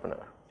failed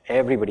entrepreneur.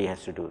 Everybody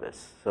has to do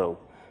this. So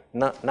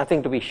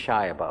nothing to be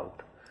shy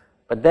about.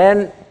 But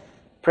then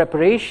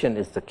preparation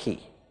is the key.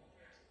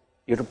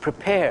 You have to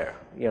prepare,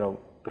 you know,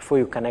 before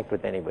you connect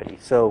with anybody.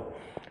 So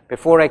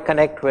before I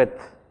connect with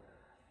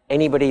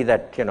anybody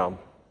that, you know,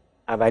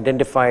 I've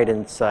identified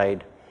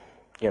inside,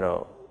 you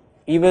know,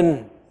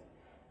 even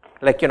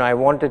like, you know, I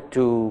wanted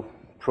to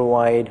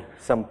provide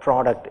some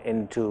product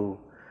into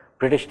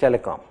British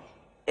Telecom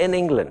in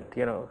England,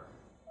 you know,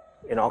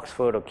 in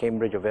Oxford or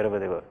Cambridge or wherever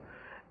they were.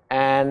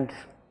 And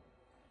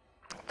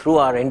through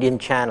our Indian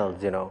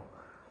channels, you know,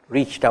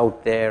 reached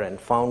out there and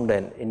found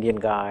an Indian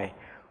guy,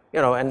 you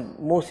know, and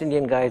most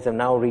Indian guys have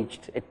now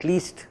reached at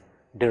least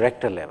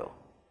director level,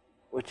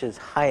 which is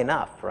high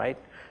enough, right?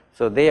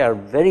 So they are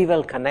very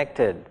well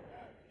connected,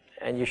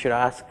 and you should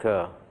ask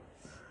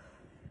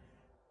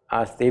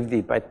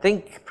Devdeep. I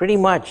think pretty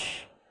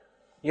much,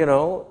 you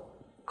know,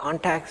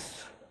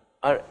 contacts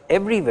are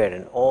everywhere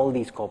in all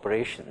these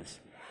corporations,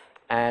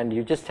 and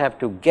you just have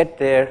to get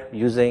there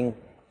using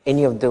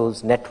any of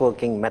those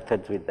networking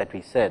methods that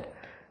we said.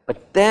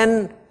 But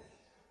then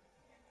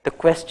the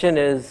question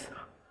is,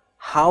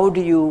 how do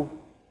you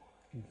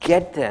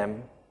get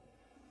them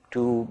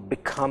to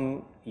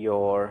become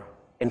your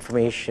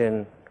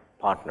information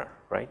partner,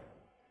 right?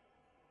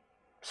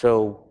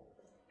 So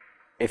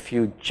if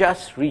you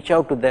just reach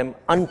out to them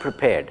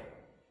unprepared,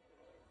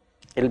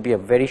 it'll be a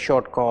very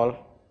short call,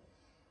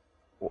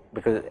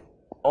 because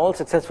all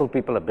successful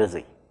people are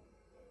busy.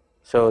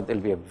 So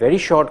there'll be a very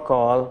short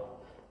call,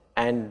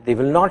 and they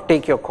will not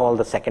take your call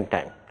the second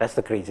time. That's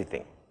the crazy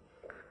thing.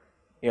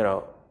 You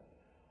know,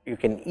 you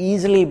can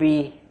easily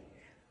be,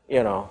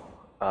 you know,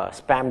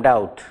 spammed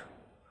out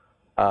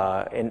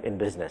in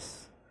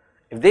business.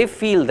 If they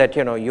feel that,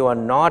 you know, you are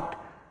not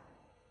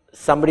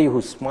somebody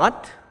who's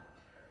smart,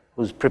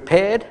 who's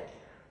prepared,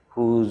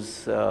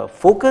 who's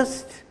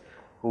focused,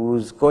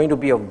 who's going to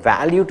be of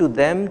value to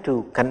them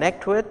to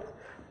connect with,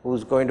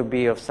 who's going to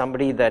be of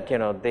somebody that, you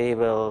know, they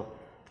will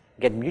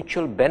get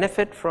mutual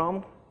benefit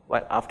from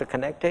after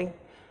connecting,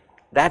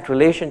 that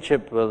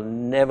relationship will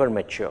never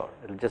mature.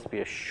 It'll just be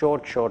a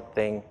short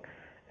thing,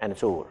 and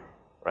it's over,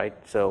 right?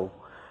 So,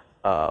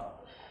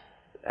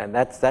 and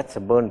that's a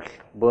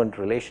burnt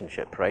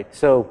relationship, right?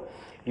 So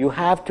you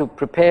have to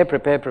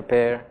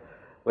prepare,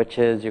 which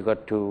is you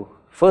got to,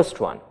 first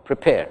one,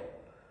 prepare.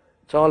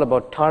 It's all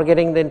about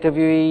targeting the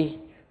interviewee,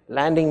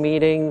 landing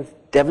meetings,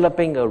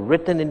 developing a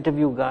written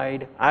interview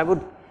guide. I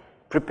would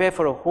prepare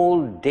for a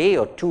whole day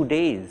or 2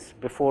 days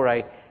before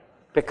I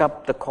pick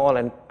up the call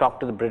and talk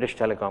to the British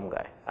Telecom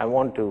guy. I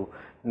want to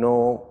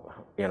know,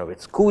 you know, which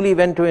school he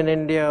went to in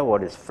India,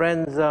 what his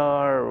friends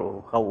are,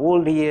 how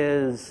old he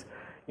is,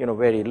 you know,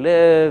 where he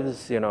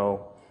lives, you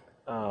know,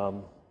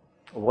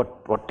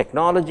 what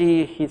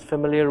technology he's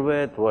familiar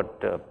with,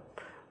 what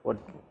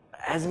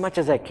as much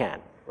as I can,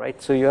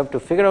 right? So you have to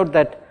figure out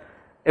that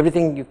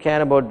everything you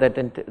can about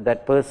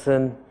that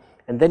person,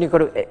 and then you got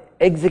to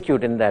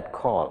execute in that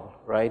call,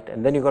 right?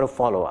 And then you got to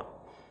follow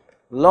up.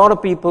 A lot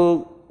of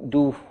people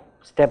do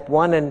step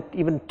 1 and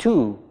even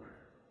 2,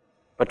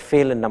 but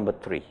fail in number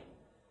 3.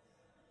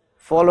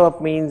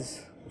 Follow-up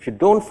means, if you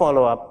don't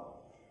follow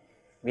up,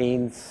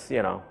 means,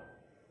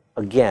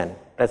 again,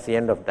 that's the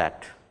end of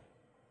that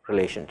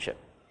relationship.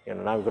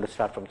 Now we've got to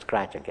start from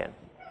scratch again.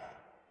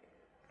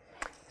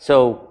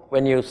 So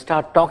when you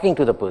start talking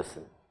to the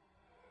person,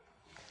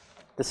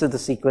 this is the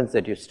sequence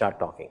that you start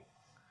talking.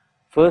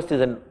 First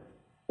is an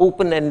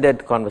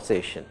open-ended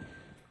conversation,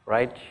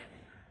 right?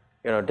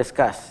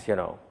 Discuss,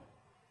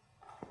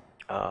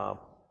 because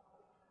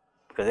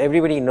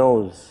everybody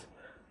knows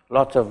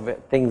lots of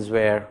things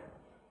where,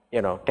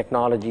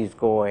 technology is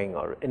going,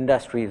 or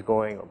industry is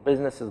going, or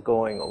business is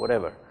going, or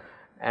whatever.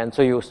 And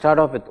so you start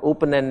off with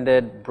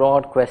open-ended,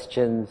 broad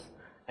questions,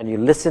 and you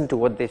listen to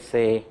what they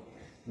say.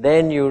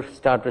 Then you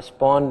start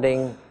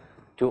responding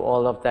to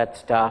all of that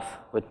stuff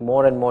with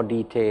more and more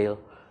detail,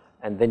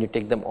 and then you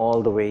take them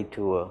all the way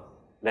to a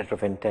letter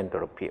of intent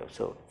or a PO.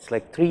 So it's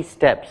like 3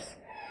 steps,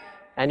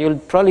 and you'll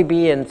probably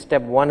be in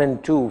step 1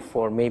 and 2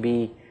 for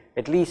maybe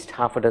at least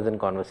half a dozen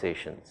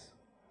conversations.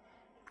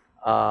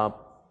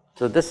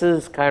 So this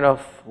is kind of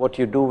what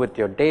you do with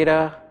your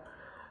data,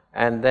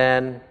 and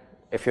then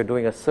if you're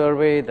doing a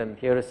survey, then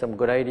here are some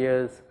good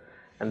ideas,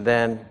 and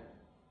then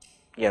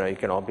you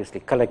can obviously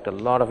collect a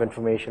lot of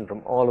information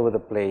from all over the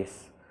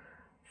place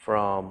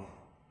from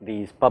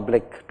these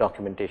public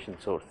documentation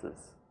sources.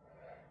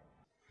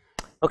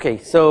 Okay,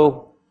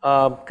 so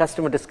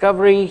customer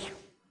discovery,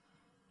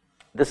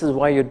 this is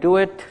why you do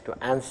it, to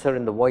answer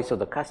in the voice of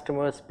the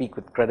customer, speak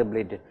with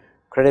credibility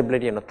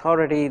and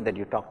authority that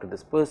you talk to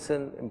this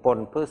person,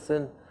 important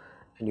person,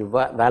 and you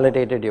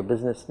validated your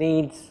business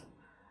needs.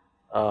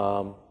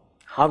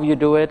 How you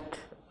do it,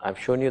 I've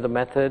shown you the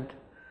method.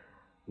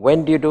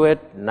 When do you do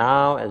it?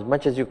 Now, as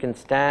much as you can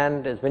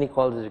stand, as many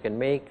calls as you can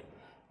make,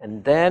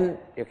 and then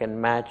you can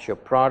match your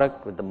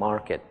product with the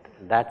market.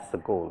 That's the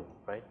goal,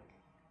 right?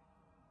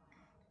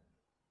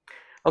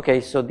 Okay,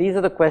 so these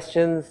are the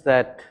questions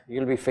that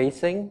you'll be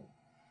facing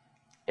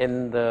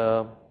in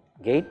the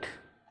gate,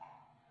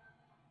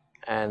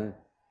 and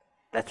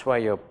that's why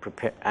you're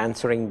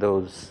answering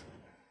those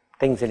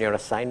things in your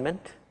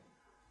assignment.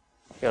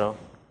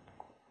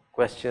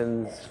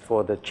 Questions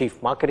for the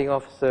Chief Marketing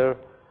Officer,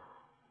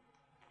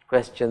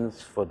 questions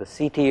for the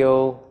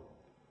CTO,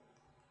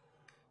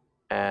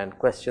 and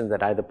questions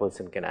that either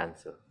person can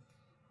answer.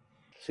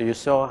 So you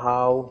saw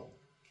how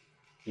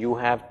you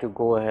have to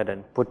go ahead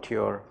and put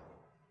your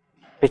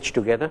pitch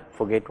together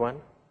for gate 1.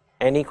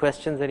 Any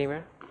questions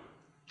anywhere?